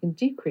 asking if you can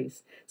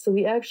decrease. So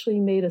we actually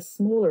made a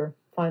smaller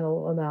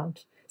final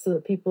amount so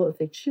that people, if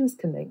they choose,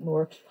 can make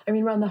more. I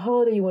mean, around the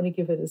holiday, you want to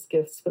give it as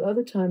gifts, but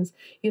other times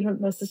you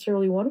don't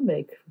necessarily want to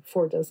make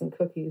 24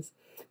 cookies.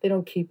 They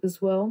don't keep as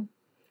well,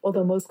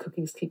 although most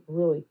cookies keep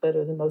really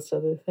better than most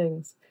other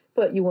things.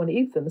 But you want to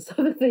eat them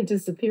so that they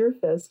disappear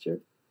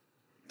faster.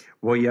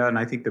 Well, yeah, and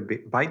I think the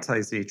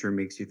bite-sized nature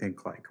makes you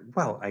think like,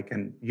 well, I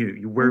can,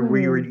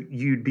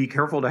 you'd be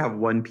careful to have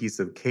one piece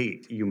of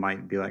cake. You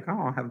might be like, oh,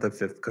 I'll have the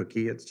 5th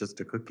cookie. It's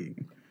just a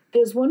cookie.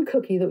 There's one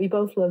cookie that we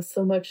both love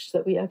so much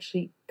that we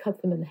actually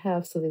cut them in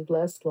half so they'd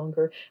last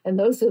longer. And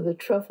those are the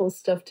truffles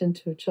stuffed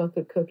into a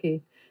chocolate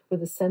cookie, where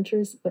the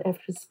centers, but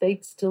after it's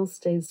baked, still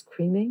stays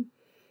creamy.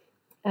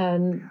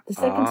 And the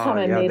second time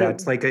I made it, I'm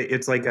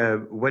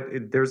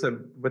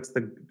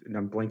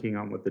blanking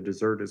on what the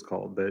dessert is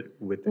called, but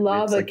with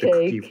lava it's like cake.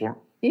 The cookie form.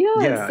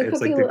 Yeah, it's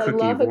like the cookie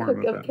lava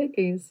form of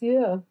cookies.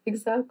 Yeah,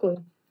 exactly.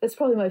 That's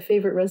probably my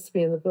favorite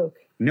recipe in the book.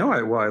 No,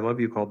 I love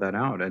you called that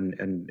out,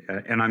 and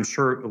I'm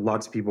sure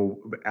lots of people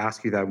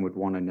ask you that and would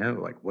want to know,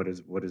 like, what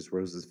is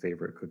Rose's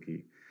favorite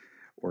cookie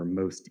or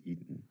most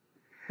eaten?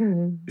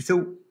 Mm-hmm.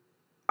 So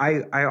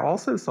I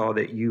also saw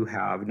that you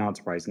have, not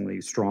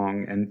surprisingly,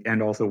 strong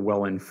and also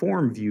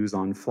well-informed views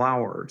on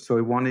flour. So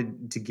I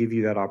wanted to give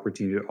you that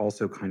opportunity to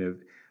also kind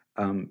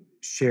of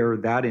share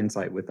that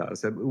insight with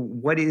us.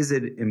 What is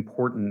it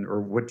important,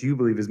 or what do you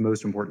believe is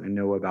most important to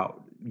know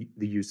about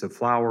the use of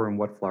flour and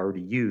what flour to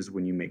use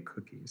when you make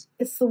cookies?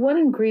 It's the one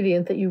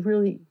ingredient that you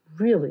really,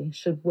 really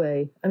should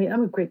weigh. I mean,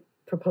 I'm a great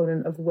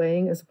proponent of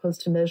weighing as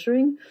opposed to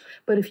measuring.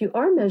 But if you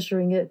are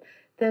measuring it,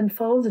 then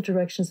follow the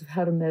directions of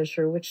how to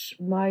measure, which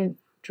my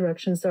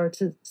directions are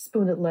to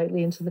spoon it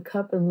lightly into the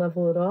cup and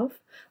level it off.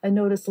 I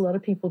notice a lot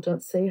of people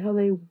don't say how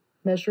they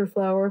measure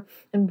flour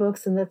in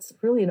books, and that's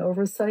really an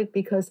oversight,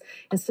 because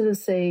instead of,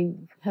 say,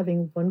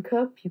 having 1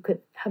 cup, you could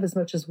have as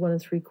much as 1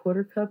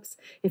 3/4 cups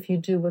if you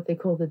do what they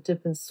call the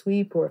dip and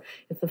sweep, or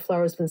if the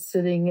flour's been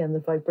sitting and the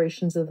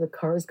vibrations of the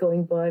cars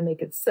going by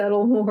make it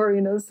settle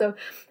more, So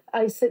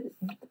I said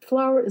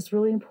flour is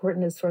really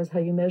important as far as how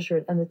you measure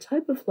it, and the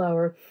type of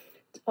flour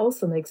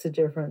also makes a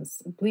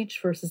difference,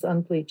 bleached versus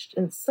unbleached.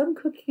 And some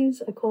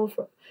cookies I call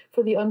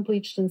for the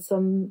unbleached, and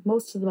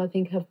most of them I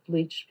think have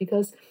bleached,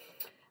 because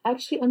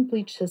actually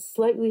unbleached has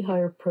slightly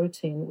higher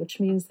protein, which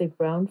means they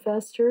brown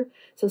faster.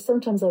 So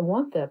sometimes I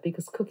want that,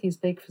 because cookies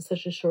bake for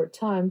such a short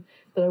time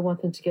that I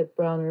want them to get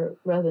browner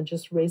rather than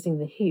just raising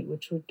the heat,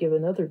 which would give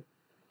another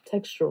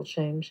textural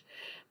change.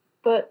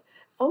 But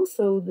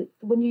also,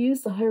 when you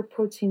use the higher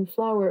protein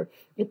flour,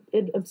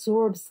 it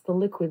absorbs the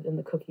liquid in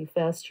the cookie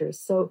faster.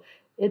 So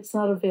it's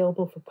not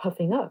available for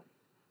puffing up.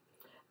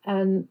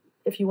 And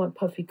if you want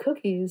puffy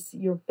cookies,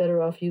 you're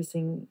better off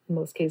using, in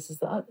most cases,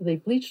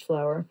 the bleached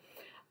flour.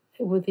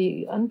 with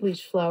the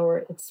unbleached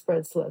flour, it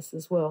spreads less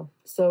as well.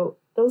 So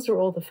those are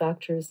all the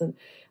factors. And,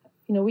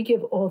 we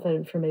give all that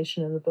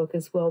information in the book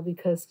as well,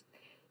 because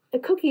a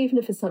cookie, even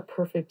if it's not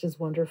perfect, is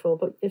wonderful.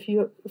 But if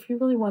you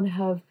really want to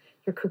have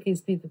your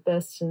cookies be the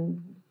best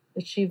and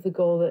achieve the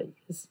goal that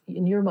is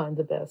in your mind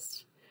the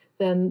best,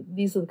 then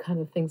these are the kind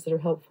of things that are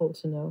helpful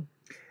to know.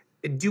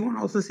 Do you want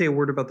to also say a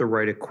word about the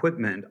right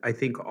equipment? I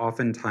think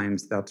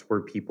oftentimes that's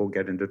where people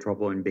get into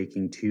trouble in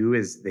baking too,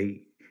 is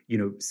they,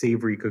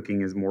 savory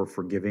cooking is more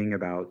forgiving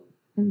about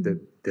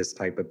this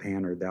type of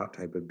pan or that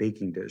type of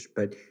baking dish.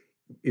 But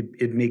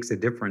it makes a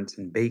difference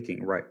in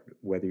baking, right?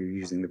 Whether you're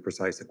using the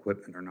precise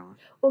equipment or not.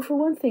 Well, for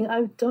one thing,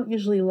 I don't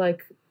usually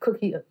like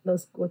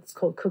what's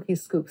called cookie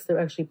scoops. They're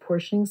actually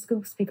portioning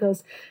scoops,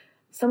 because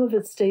some of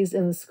it stays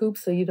in the scoop,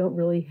 so you don't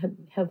really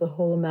have the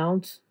whole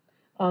amount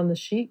on the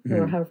sheet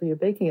or however you're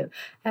baking it.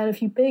 And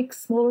if you bake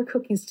smaller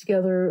cookies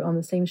together on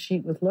the same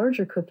sheet with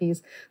larger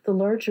cookies, the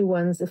larger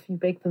ones, if you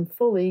bake them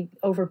fully,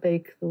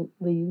 overbake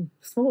the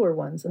smaller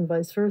ones and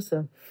vice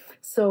versa.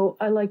 So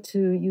I like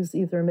to use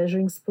either a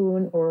measuring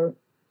spoon or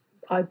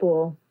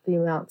eyeball the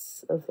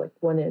amounts of like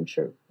 1 inch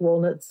or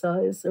walnut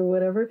size or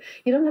whatever.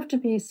 You don't have to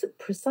be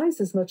precise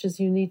as much as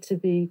you need to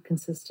be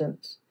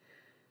consistent.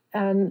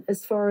 And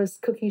as far as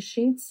cookie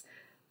sheets,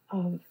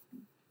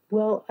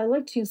 well, I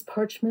like to use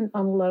parchment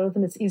on a lot of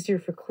them. It's easier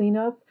for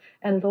cleanup,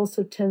 and it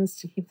also tends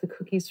to keep the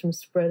cookies from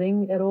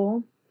spreading at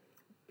all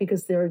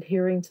because they're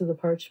adhering to the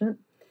parchment.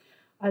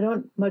 I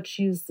don't much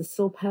use the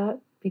Silpat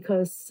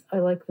because I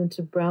like them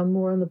to brown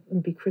more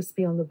and be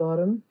crispy on the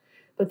bottom,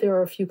 but there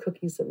are a few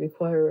cookies that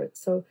require it.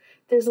 So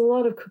there's a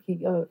lot of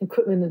cookie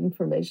equipment and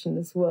information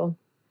as well.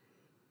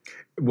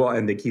 Well,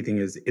 and the key thing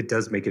is it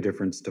does make a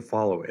difference to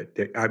follow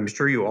it. I'm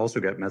sure you also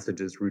get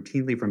messages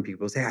routinely from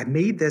people say, I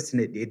made this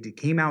and it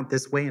came out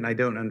this way and I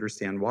don't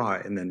understand why.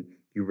 And then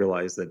you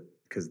realize that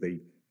because they,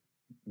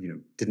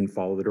 didn't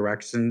follow the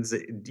directions,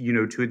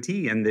 to a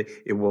T, and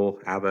it will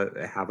have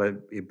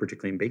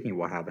particularly in baking, it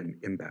will have an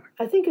impact.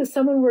 I think if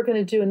someone were going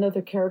to do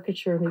another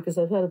caricature of me, because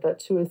I've had about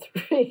 2 or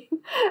 3,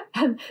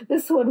 and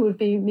this one would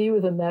be me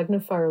with a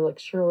magnifier like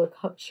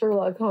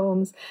Sherlock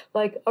Holmes.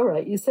 Like, all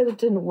right, you said it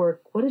didn't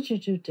work. What did you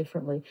do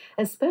differently?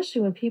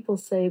 Especially when people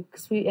say,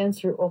 because we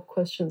answer all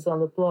questions on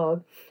the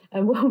blog,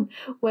 and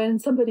when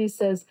somebody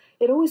says,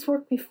 it always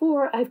worked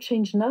before, I've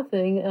changed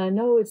nothing, and I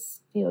know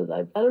it's,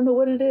 I don't know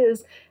what it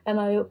is, and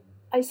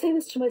I say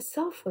this to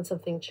myself when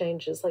something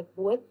changes, like,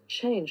 what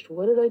changed?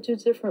 What did I do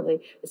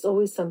differently? It's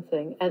always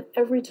something. And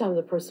every time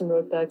the person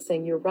wrote back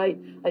saying, you're right,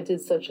 I did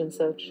such and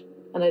such,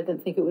 and I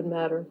didn't think it would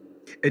matter.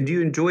 And do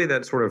you enjoy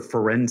that sort of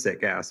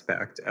forensic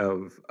aspect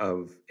of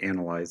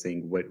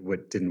analyzing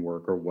what didn't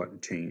work or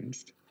what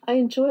changed? I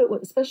enjoy it,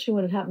 especially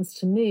when it happens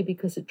to me,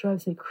 because it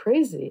drives me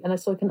crazy. And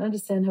so I can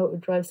understand how it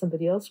would drive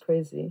somebody else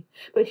crazy.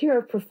 But here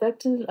I've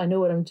perfected it. I know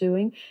what I'm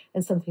doing,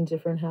 and something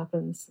different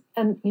happens.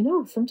 And,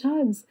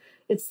 sometimes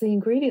it's the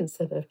ingredients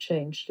that have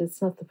changed.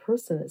 It's not the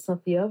person. It's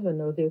not the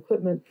oven or the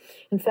equipment.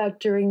 In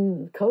fact,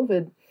 during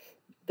COVID,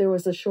 there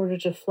was a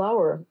shortage of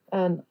flour,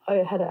 and I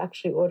had to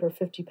actually order a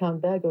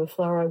 50-pound bag of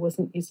flour I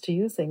wasn't used to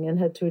using and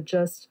had to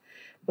adjust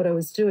what I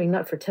was doing,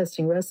 not for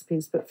testing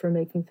recipes, but for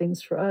making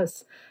things for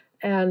us.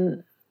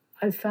 And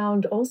I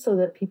found also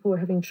that people were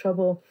having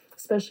trouble,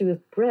 especially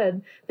with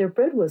bread. Their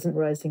bread wasn't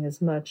rising as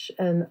much.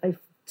 And it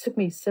took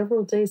me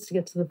several days to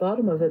get to the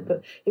bottom of it.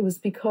 But it was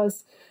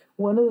because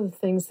one of the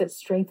things that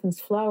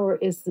strengthens flour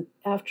is that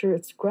after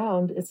it's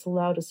ground, it's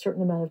allowed a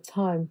certain amount of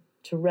time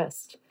to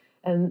rest.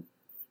 And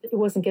it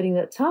wasn't getting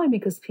that time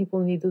because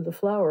people needed the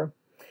flour.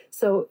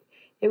 So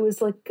it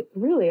was like,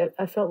 really,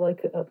 I felt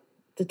like a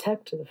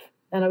detective.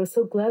 And I was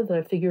so glad that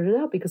I figured it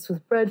out, because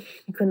with bread,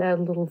 you can add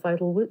a little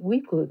vital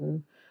wheat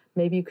gluten.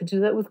 Maybe you could do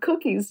that with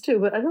cookies, too.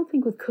 But I don't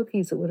think with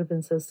cookies it would have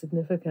been so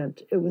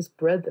significant. It was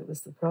bread that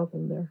was the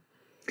problem there.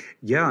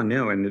 Yeah,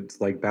 no. And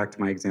it's like back to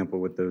my example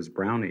with those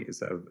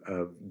brownies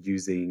of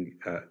using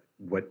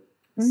what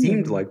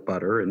seemed like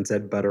butter and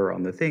said butter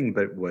on the thing,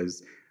 but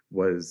was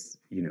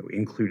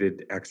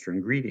included extra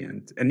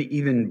ingredient. And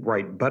even,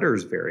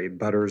 butters vary.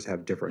 Butters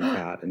have different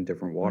fat and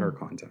different water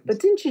content. But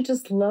didn't you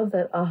just love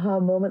that aha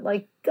moment?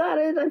 Like, got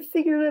it, I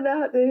figured it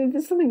out. I mean,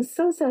 there's something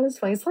so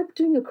satisfying. It's like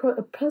doing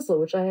a puzzle,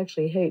 which I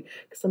actually hate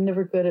because I'm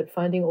never good at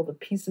finding all the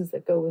pieces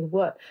that go with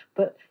what.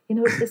 But,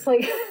 it's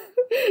like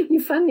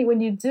you finally, when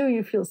you do,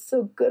 you feel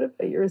so good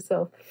about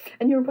yourself.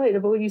 And you're right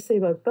about what you say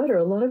about butter.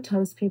 A lot of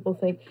times people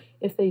think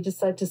if they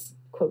decide to,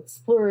 quote,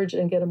 splurge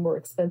and get a more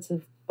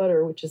expensive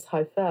butter, which is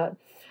high fat,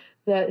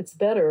 that it's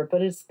better.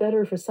 But it's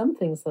better for some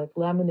things like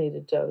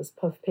laminated doughs,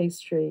 puff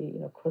pastry,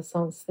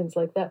 croissants, things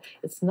like that.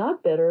 It's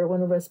not better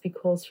when a recipe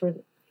calls for,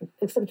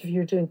 except if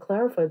you're doing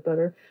clarified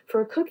butter,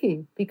 for a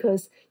cookie,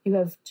 because you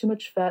have too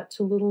much fat,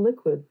 too little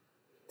liquid.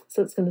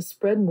 So it's going to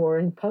spread more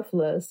and puff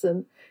less.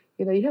 And,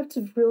 you have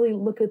to really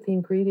look at the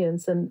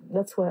ingredients. And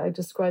that's why I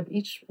describe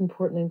each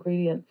important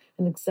ingredient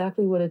and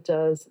exactly what it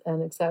does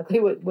and exactly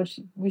what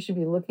we should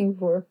be looking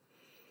for.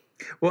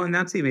 Well, and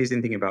that's the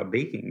amazing thing about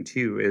baking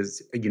too,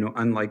 is,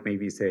 unlike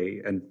maybe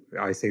say, and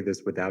I say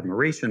this with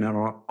admiration, an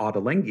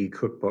Ottolenghi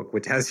cookbook,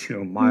 which has,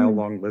 mile Mm.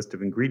 long list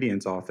of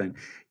ingredients often,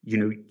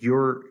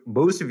 your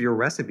most of your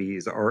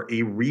recipes are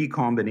a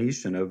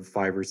recombination of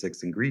 5 or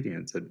 6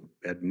 ingredients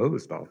at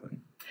most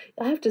often.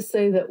 I have to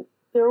say that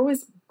there are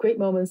always great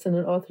moments in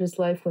an author's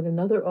life when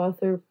another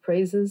author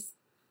praises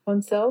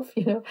oneself,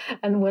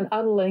 and when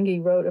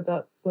Ottolenghi wrote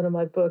about one of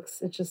my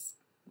books, it just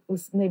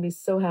made me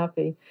so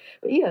happy.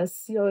 But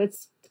yes,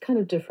 it's kind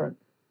of different.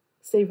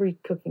 Savory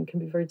cooking can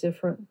be very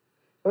different,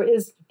 or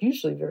is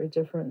usually very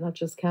different, not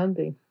just can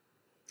be.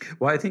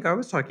 Well, I think I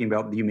was talking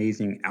about the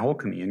amazing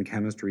alchemy and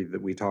chemistry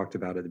that we talked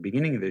about at the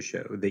beginning of the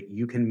show, that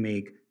you can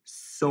make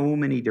so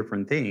many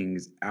different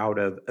things out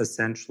of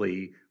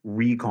essentially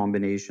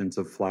recombinations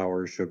of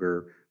flour,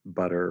 sugar,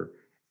 butter,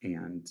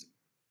 and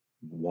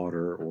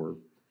water or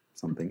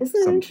something, Isn't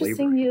it some interesting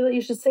flavoring. that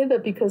you should say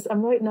that? Because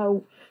I'm right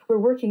now, we're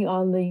working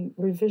on the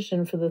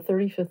revision for the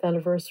 35th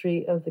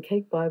anniversary of the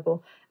Cake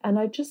Bible, and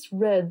I just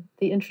read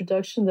the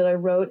introduction that I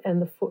wrote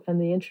and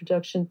the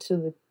introduction to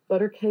the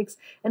butter cakes,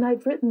 and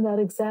I'd written that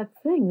exact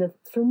thing, that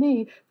for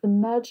me, the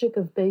magic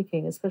of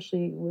baking,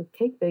 especially with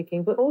cake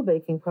baking, but all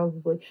baking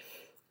probably,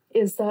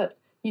 is that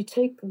you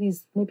take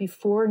these maybe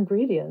 4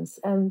 ingredients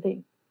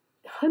and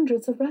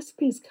hundreds of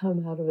recipes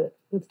come out of it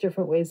with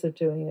different ways of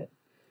doing it.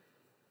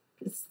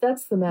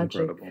 That's the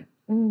magic. Incredible.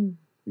 Mm.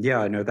 Yeah,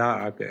 I know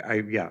that.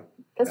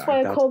 That's why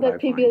I That's called what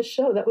that I PBS find.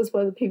 show. That was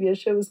why the PBS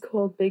show was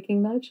called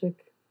Baking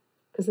Magic,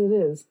 because it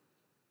is.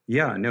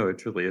 Yeah, no,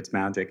 it's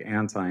magic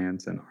and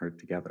science and art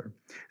together.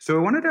 So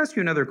I wanted to ask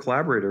you another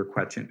collaborator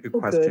question Oh,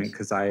 good.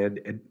 because I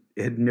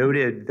had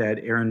noted that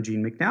Erin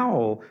Jean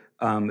McNowell,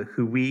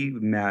 who we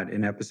met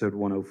in episode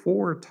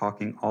 104,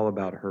 talking all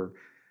about her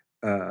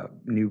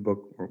new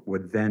book, or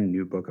then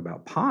new book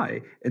about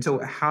pie. And so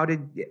how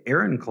did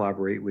Erin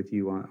collaborate with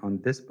you on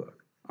this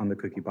book, on the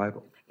Cookie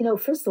Bible?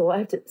 First of all, I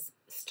have to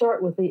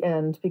start with the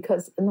end,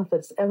 because not that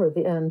it's ever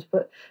the end,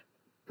 but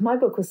my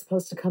book was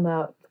supposed to come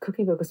out, the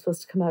cookie book was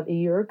supposed to come out a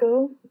year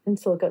ago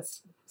until it got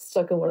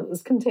stuck in one of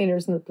those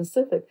containers in the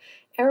Pacific.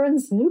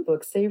 Erin's new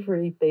book,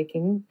 Savory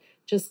Baking,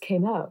 just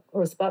came out,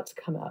 or is about to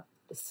come out,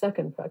 the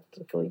second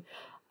practically.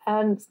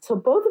 And so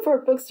both of our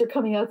books are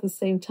coming out at the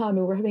same time,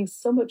 and we're having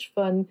so much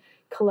fun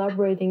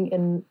collaborating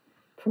and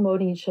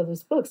promoting each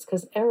other's books,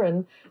 because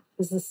Erin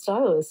is the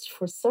stylist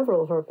for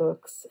several of our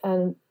books,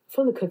 and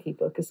for the cookie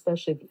book,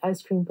 especially the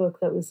ice cream book.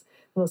 That was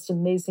the most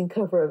amazing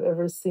cover I've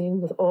ever seen,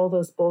 with all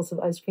those bowls of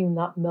ice cream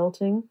not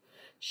melting.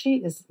 She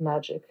is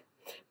magic.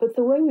 But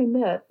the way we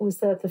met was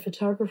that the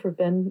photographer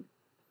Ben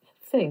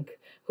Fink,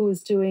 who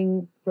was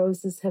doing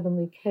Rose's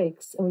Heavenly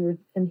Cakes, and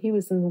he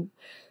was in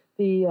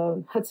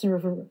the Hudson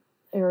River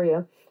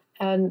area,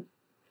 and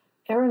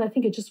Erin, I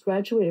think, had just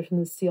graduated from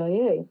the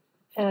CIA,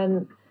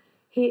 and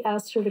he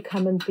asked her to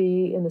come and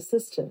be an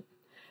assistant,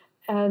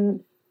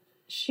 and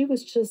she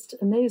was just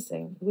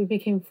amazing. We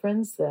became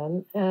friends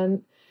then,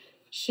 and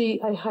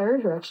I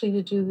hired her actually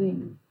to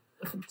do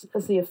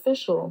as the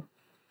official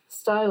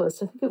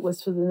stylist. I think it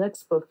was for the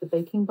next book, The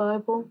Baking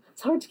Bible.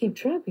 It's hard to keep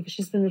track because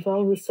she's been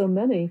involved with so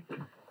many.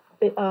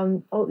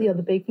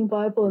 The Baking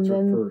Bible, and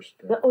then first.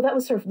 That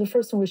was her. The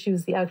first one was she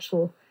was the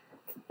actual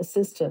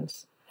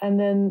assistant, and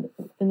then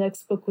the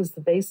next book was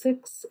The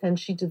Basics, and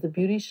she did the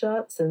beauty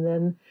shots, and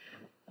then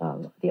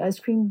the ice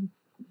cream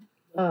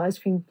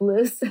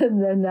bliss,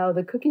 and then now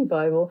the Cookie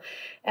Bible.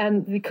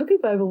 And the Cookie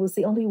Bible was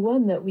the only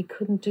one that we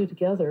couldn't do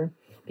together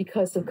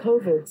because of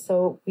COVID.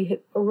 So we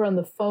were on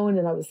the phone,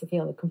 and I was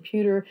looking on the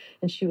computer,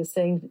 and she was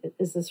saying,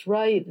 "Is this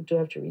right? Do I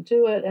have to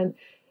redo it?" And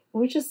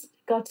we just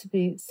got to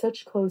be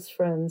such close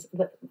friends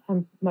that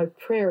my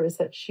prayer is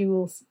that she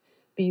will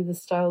be the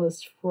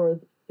stylist for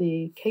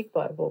the Cake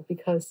Bible,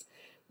 because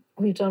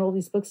we've done all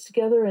these books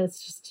together, and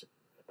it's just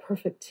a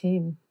perfect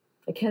team.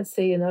 I can't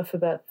say enough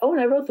about. Oh,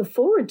 and I wrote the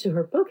foreword to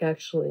her book,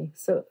 actually.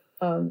 So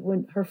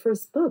when her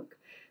first book,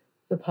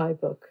 the pie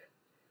book,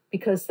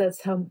 because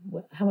that's how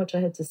much I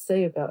had to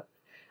say about.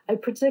 I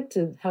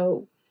predicted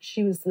how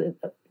she was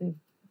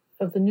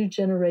of the new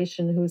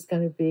generation who was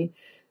going to be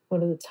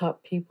one of the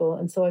top people,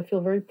 and so I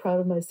feel very proud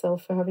of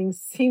myself for having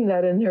seen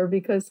that in her,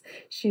 because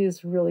she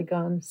has really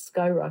gone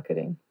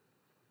skyrocketing.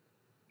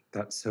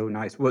 That's so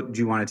nice. Well, do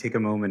you want to take a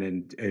moment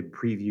and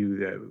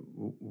preview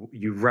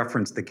you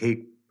referenced the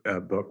cake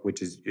book,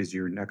 which is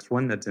your next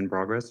one that's in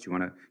progress? Do you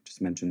want to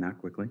just mention that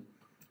quickly?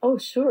 Oh,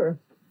 sure.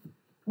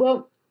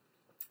 Well,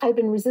 I've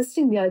been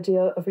resisting the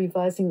idea of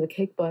revising the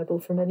Cake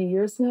Bible for many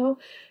years now,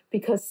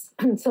 because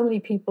so many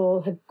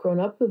people had grown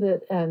up with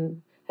it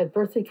and had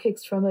birthday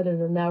cakes from it,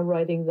 and are now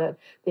writing that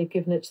they've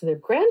given it to their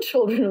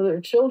grandchildren or their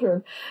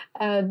children.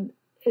 And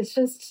it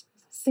just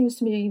seems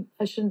to me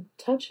I shouldn't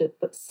touch it.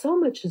 But so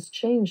much has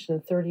changed in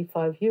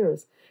 35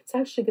 years. It's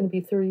actually going to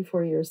be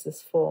 34 years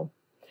this fall.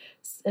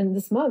 And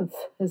this month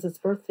is its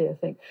birthday, I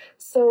think.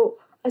 So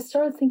I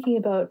started thinking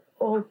about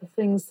all the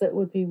things that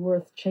would be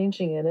worth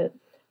changing in it.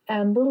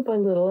 And little by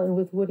little, and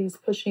with Woody's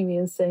pushing me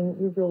and saying,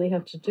 we really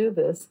have to do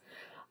this,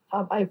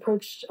 I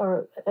approached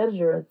our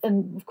editor,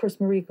 and of course,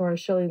 Marie Garner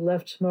Shelley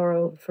left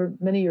tomorrow for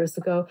many years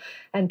ago,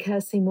 and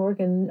Cassie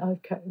Morgan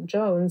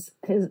Jones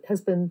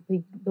has been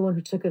the one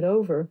who took it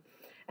over.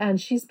 And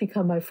she's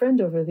become my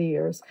friend over the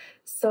years.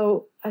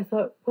 So I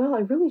thought, well, I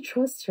really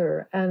trust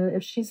her. And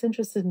if she's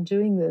interested in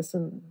doing this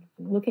and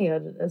looking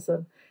at it as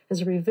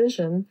a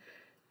revision,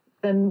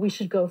 then we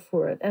should go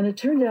for it. And it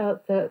turned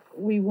out that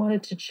we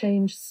wanted to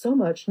change so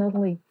much, not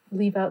only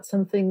leave out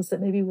some things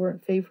that maybe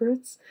weren't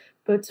favorites,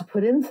 but to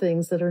put in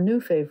things that are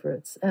new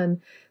favorites and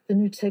the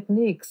new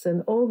techniques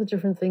and all the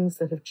different things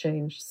that have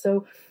changed.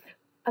 So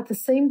at the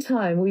same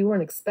time, we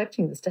weren't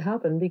expecting this to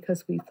happen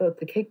because we thought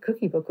the cake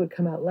cookie book would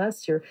come out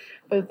last year.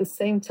 But at the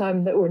same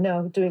time that we're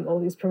now doing all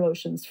these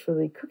promotions for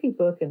the cookie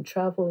book and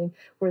traveling,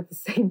 we're at the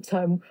same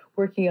time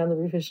working on the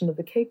revision of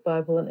the cake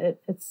Bible, and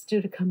it's due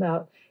to come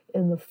out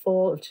in the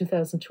fall of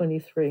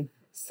 2023.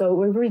 So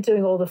we're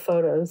redoing all the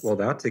photos. Well,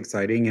 that's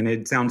exciting. And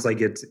it sounds like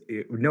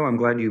I'm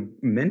glad you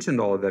mentioned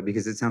all of that,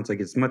 because it sounds like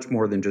it's much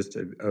more than just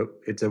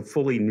it's a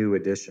fully new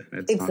edition.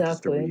 It's not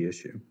just a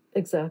reissue.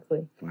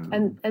 Exactly.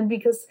 Wow. And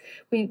because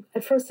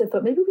at first I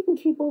thought maybe we can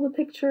keep all the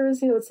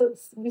pictures,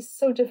 it's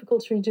so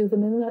difficult to redo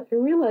them. And I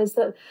realized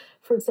that,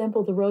 for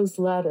example, the rose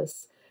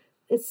lattice,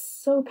 it's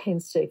so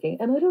painstaking.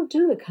 And I don't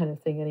do that kind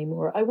of thing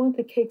anymore. I want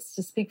the cakes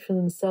to speak for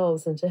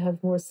themselves and to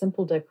have more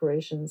simple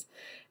decorations.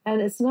 And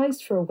it's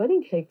nice for a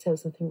wedding cake to have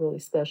something really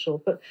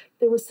special. But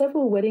there were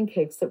several wedding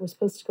cakes that were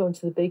supposed to go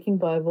into the baking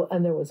Bible,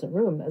 and there wasn't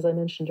room, as I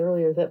mentioned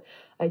earlier, that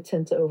I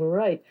tend to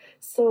overwrite.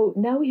 So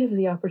now we have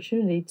the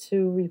opportunity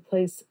to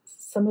replace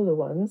some of the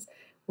ones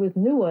with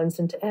new ones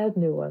and to add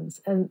new ones.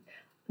 And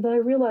then I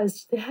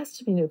realized there has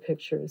to be new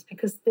pictures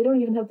because they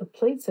don't even have the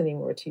plates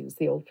anymore to use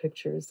the old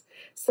pictures.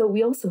 So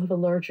we also have a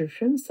larger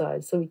trim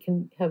size, so we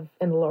can have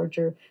a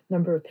larger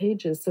number of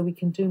pages, so we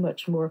can do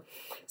much more.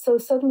 So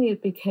suddenly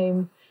it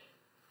became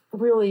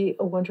really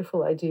a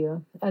wonderful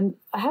idea. And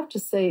I have to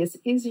say, it's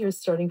easier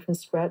starting from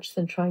scratch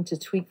than trying to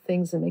tweak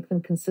things and make them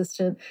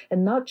consistent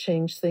and not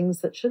change things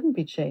that shouldn't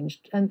be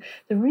changed. And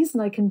the reason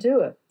I can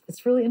do it,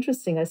 it's really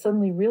interesting. I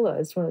suddenly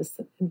realized when I was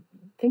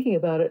thinking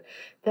about it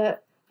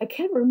that I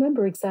can't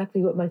remember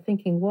exactly what my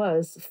thinking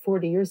was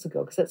 40 years ago,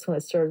 because that's when I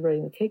started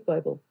writing the Cake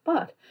Bible.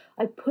 But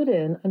I put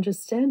in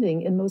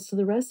understanding in most of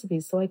the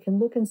recipes so I can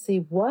look and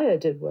see why I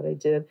did what I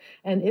did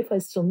and if I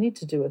still need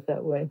to do it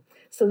that way.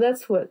 So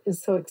that's what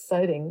is so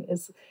exciting,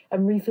 is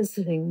I'm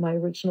revisiting my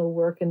original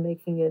work and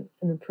making it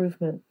an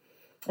improvement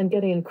and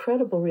getting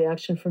incredible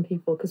reaction from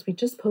people, because we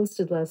just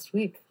posted last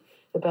week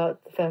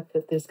about the fact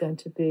that there's going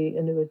to be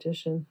a new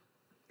edition.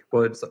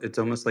 Well, it's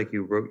almost like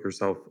you wrote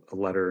yourself a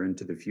letter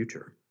into the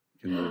future.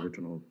 In the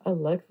original. I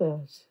like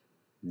that.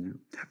 Yeah.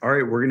 All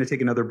right, we're going to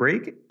take another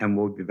break, and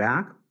we'll be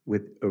back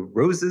with a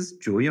Rose's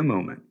Julia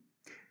moment.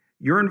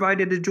 You're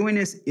invited to join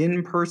us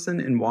in person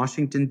in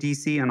Washington,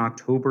 D.C. on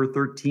October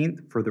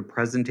 13th for the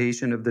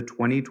presentation of the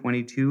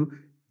 2022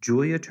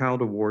 Julia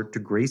Child Award to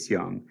Grace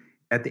Young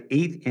at the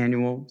 8th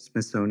Annual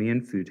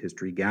Smithsonian Food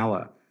History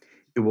Gala.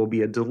 It will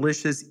be a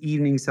delicious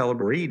evening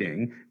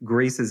celebrating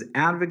Grace's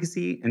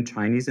advocacy and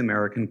Chinese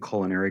American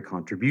culinary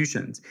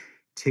contributions.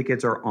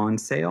 Tickets are on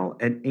sale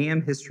at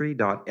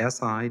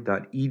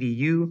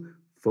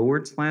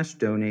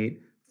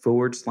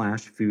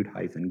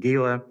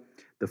amhistory.si.edu/donate/food-gala.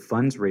 The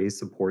funds raised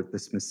support the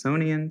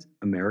Smithsonian's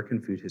American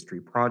Food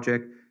History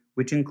Project,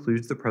 which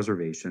includes the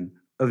preservation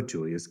of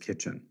Julia's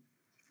Kitchen.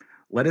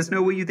 Let us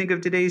know what you think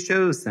of today's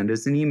show. Send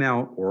us an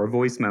email or a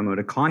voice memo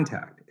to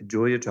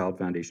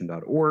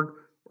contact@juliachildfoundation.org,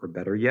 or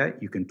better yet,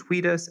 you can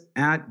tweet us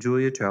at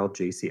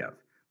JuliaChildJCF.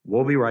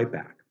 We'll be right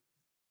back.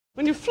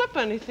 When you flip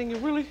anything,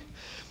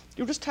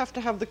 you just have to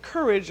have the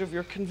courage of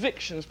your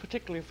convictions,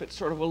 particularly if it's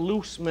sort of a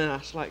loose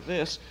mass like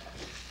this.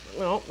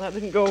 Well, that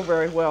didn't go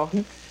very well.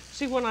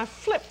 See, when I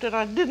flipped it,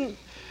 I didn't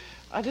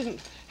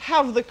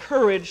have the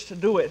courage to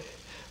do it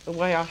the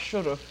way I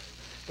should have.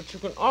 But you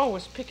can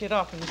always pick it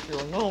up, and if you're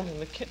alone in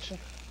the kitchen,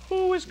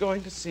 who is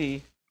going to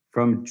see?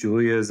 From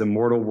Julia's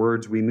immortal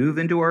words, we move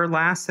into our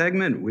last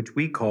segment, which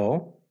we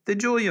call the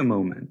Julia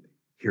moment.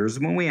 Here's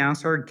when we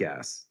ask our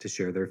guests to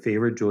share their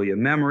favorite Julia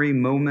memory,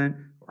 moment,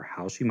 or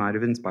how she might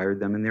have inspired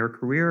them in their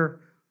career.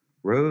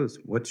 Rose,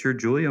 what's your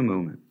Julia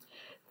moment?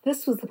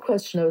 This was the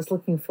question I was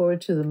looking forward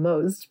to the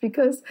most,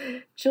 because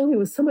Julia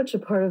was so much a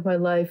part of my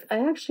life. I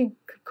actually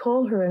could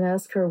call her and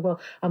ask her, well,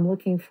 I'm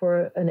looking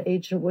for an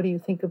agent. What do you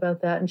think about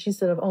that? And she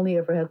said, I've only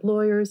ever had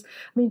lawyers.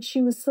 I mean, she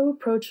was so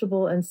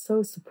approachable and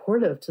so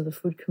supportive to the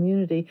food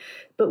community.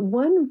 But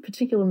one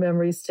particular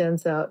memory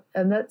stands out,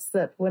 and that's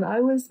that when I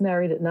was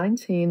married at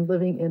 19,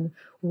 living in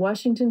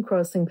Washington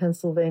Crossing,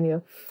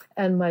 Pennsylvania,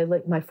 and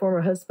my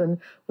former husband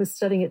was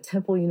studying at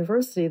Temple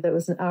University that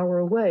was an hour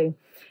away.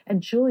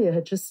 And Julia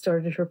had just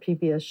started her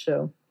PBS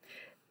show.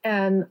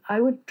 And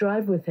I would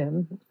drive with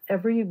him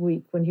every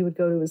week when he would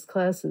go to his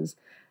classes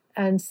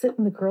and sit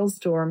in the girls'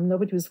 dorm.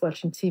 Nobody was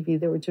watching TV.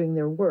 They were doing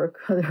their work,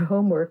 their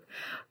homework,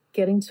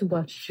 getting to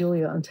watch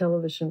Julia on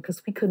television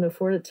because we couldn't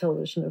afford a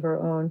television of our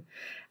own.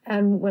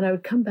 And when I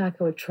would come back,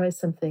 I would try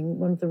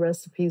one of the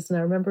recipes. And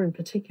I remember in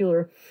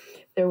particular,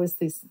 there was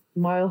this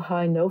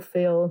mile-high,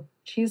 no-fail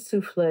cheese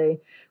souffle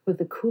with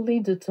the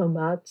coulis de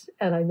tomate,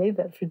 and I made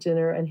that for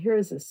dinner. And here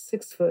is a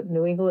 6-foot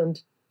New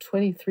England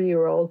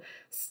 23-year-old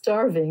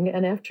starving,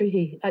 and after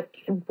it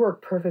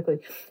worked perfectly.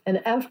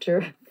 And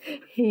after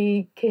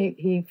he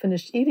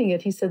finished eating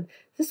it, he said,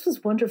 "This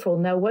was wonderful.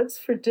 Now what's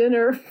for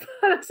dinner?"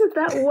 And I said,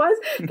 that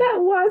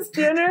was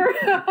dinner.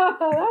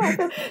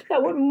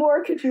 What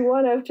more could you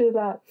want after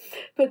that?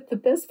 But the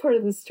best part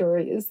of the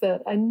story is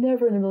that I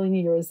never in a million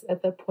years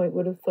at that point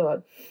would have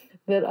thought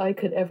that I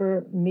could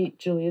ever meet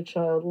Julia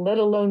Child, let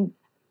alone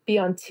be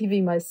on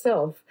TV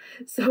myself.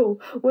 So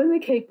when the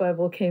Cake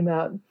Bible came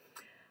out,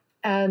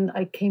 and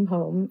I came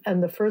home,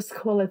 and the first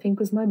call, I think,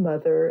 was my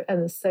mother,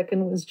 and the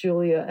second was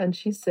Julia, and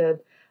she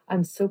said,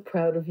 "I'm so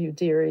proud of you,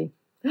 dearie."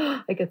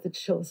 I get the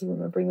chills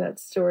remembering that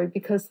story,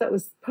 because that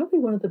was probably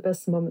one of the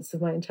best moments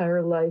of my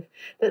entire life,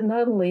 that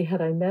not only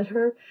had I met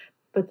her,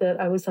 but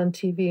that I was on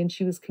TV and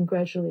she was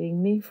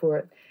congratulating me for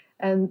it.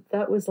 And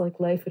that was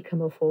like life had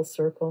come a full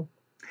circle.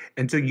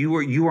 And so you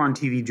were on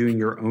TV doing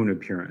your own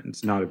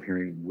appearance, not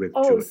appearing with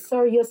Oh, Julia.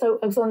 sorry. Yes,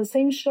 I was on the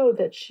same show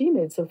that she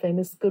made so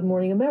famous, Good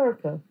Morning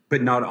America.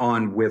 But not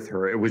on with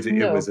her. It was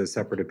No. It was a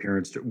separate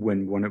appearance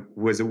when one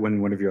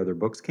of your other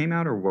books came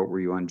out, or what were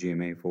you on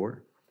GMA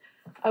for?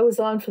 I was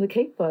on for the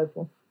Cake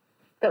Bible.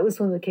 That was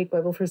when the Cake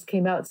Bible first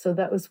came out, so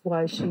that was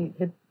why she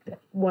had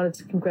wanted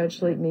to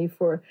congratulate me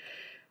for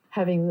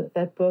having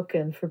that book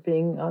and for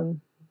being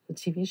on the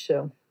TV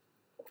show.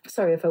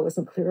 Sorry if I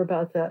wasn't clear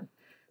about that.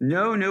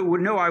 No.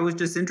 I was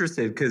just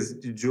interested because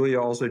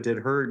Julia also did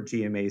her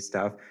GMA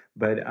stuff,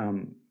 but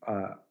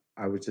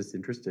I was just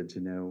interested to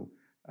know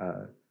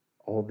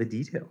all the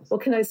details. Well,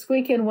 can I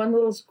squeak in one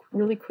little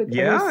really quick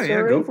story?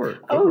 Yeah, go for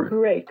it. Go for it.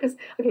 Great. Because,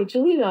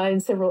 Julia and I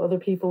and several other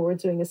people were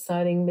doing a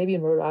signing, maybe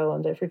in Rhode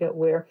Island, I forget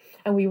where,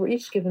 and we were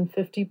each given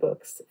 50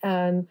 books.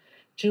 And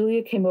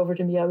Julia came over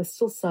to me. I was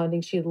still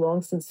signing. She had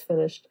long since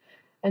finished.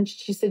 And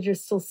she said, "You're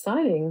still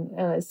signing?"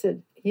 And I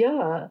said,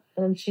 "Yeah."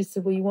 And she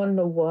said, "Well, you want to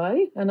know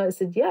why?" And I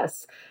said,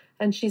 "Yes."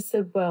 And she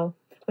said, "Well,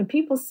 when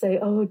people say,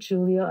 'Oh,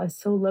 Julia, I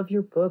so love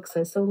your books.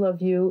 I so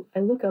love you,' I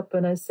look up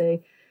and I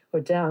say," or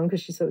down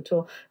because she's so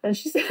tall. And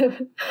she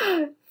said,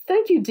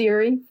 "Thank you,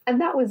 dearie."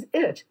 And that was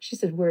it. She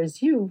said,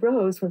 "Whereas you,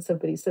 Rose, when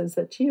somebody says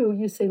that to you,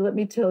 you say, 'Let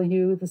me tell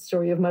you the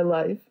story of my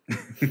life.'"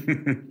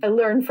 I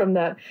learned from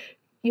that.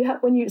 You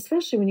have,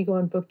 especially when you go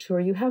on book tour,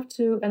 you have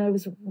to, and I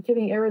was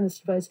giving Erin this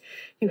advice,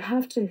 you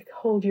have to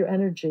hold your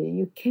energy.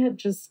 You can't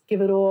just give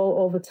it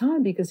all the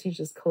time because you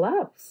just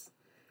collapse.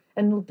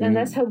 And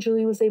that's how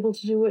Julia was able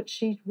to do what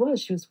she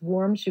was. She was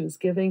warm, she was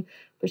giving,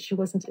 but she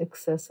wasn't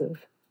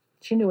excessive.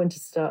 She knew when to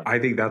stop. I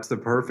think that's the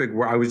perfect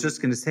word. I was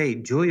just going to say,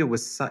 Julia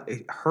was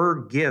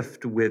her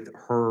gift with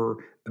her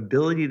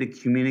ability to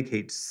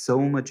communicate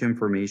so much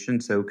information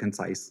so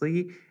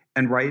concisely.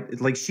 And right,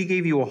 like she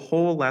gave you a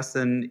whole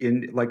lesson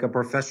in like a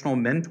professional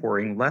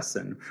mentoring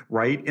lesson,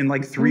 right? In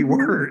like 3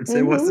 words.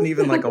 It wasn't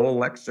even like a whole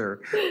lecture.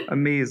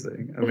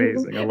 Amazing.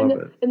 I love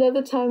it.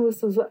 Another time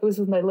was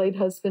with my late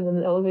husband in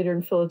an elevator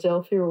in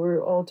Philadelphia where we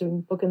were all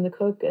doing Book and the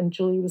Cook, and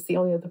Julie was the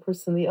only other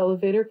person in the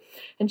elevator.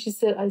 And she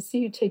said, "I see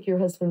you take your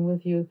husband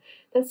with you.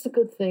 That's a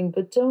good thing,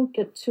 but don't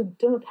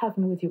have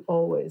him with you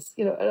always."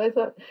 And I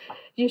thought,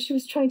 she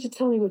was trying to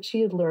tell me what she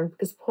had learned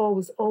because Paul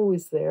was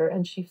always there,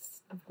 and she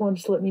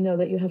wanted to let me know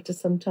that you have to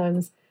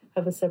sometimes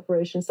have a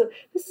separation. So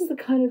this is the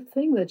kind of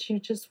thing that she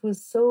just was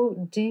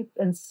so deep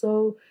and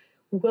so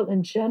well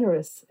and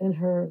generous in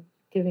her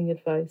giving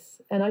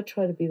advice. And I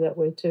try to be that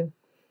way too.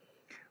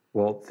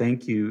 Well,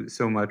 thank you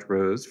so much,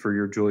 Rose, for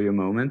your Julia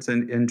moments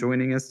and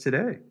joining us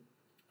today.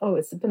 Oh,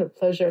 it's been a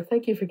pleasure.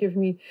 Thank you for giving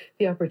me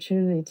the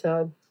opportunity,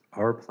 Todd.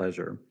 Our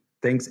pleasure.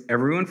 Thanks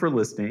everyone for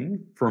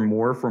listening. For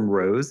more from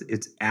Rose,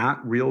 it's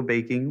at Real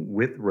Baking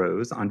with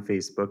Rose on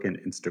Facebook and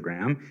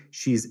Instagram.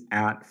 She's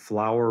at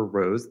Flour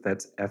Rose,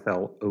 that's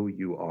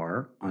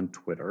FLOUR, on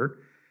Twitter.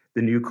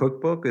 The new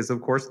cookbook is,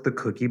 of course, The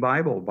Cookie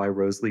Bible by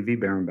Rose Levy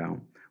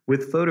Beranbaum,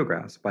 with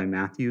photographs by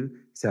Matthew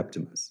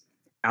Septimus.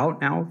 Out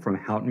now from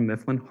Houghton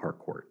Mifflin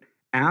Harcourt.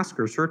 Ask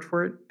or search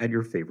for it at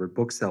your favorite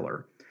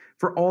bookseller.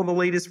 For all the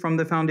latest from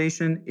the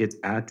Foundation, it's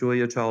at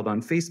Julia Child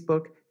on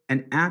Facebook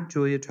and at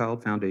Julia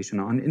Child Foundation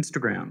on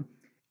Instagram.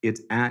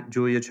 It's at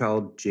Julia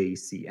Child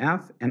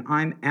JCF, and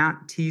I'm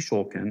at T.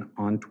 Shulkin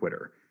on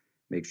Twitter.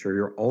 Make sure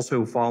you're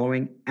also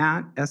following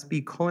at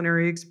SB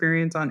Culinary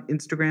Experience on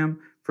Instagram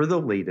for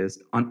the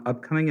latest on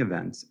upcoming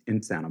events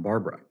in Santa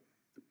Barbara.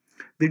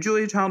 The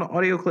Julia Child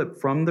audio clip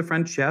from The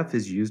French Chef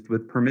is used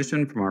with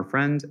permission from our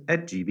friends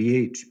at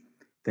GBH.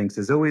 Thanks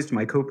as always to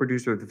my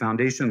co-producer of the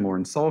Foundation,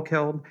 Lauren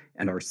Salkeld,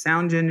 and our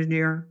sound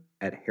engineer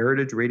at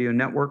Heritage Radio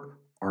Network,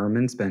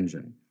 Armin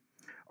Spengen.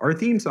 Our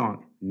theme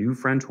song, New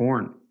French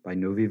Horn by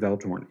Novi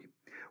Valtorni.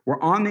 We're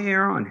on the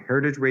air on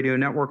Heritage Radio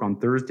Network on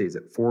Thursdays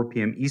at 4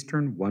 p.m.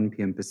 Eastern, 1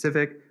 p.m.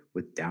 Pacific,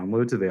 with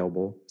downloads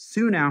available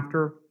soon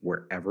after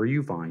wherever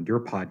you find your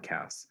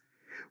podcasts.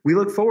 We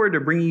look forward to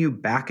bringing you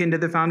back into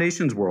the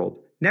Foundation's world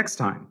next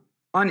time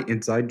on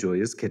Inside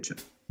Julia's Kitchen.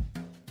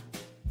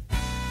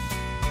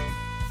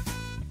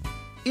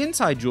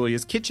 Inside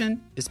Julia's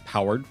Kitchen is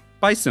powered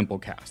by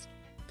Simplecast.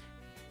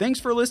 Thanks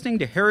for listening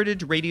to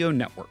Heritage Radio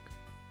Network,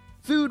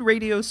 food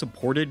radio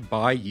supported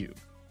by you.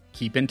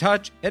 Keep in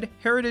touch at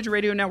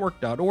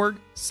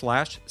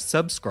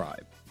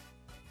heritageradionetwork.org/subscribe.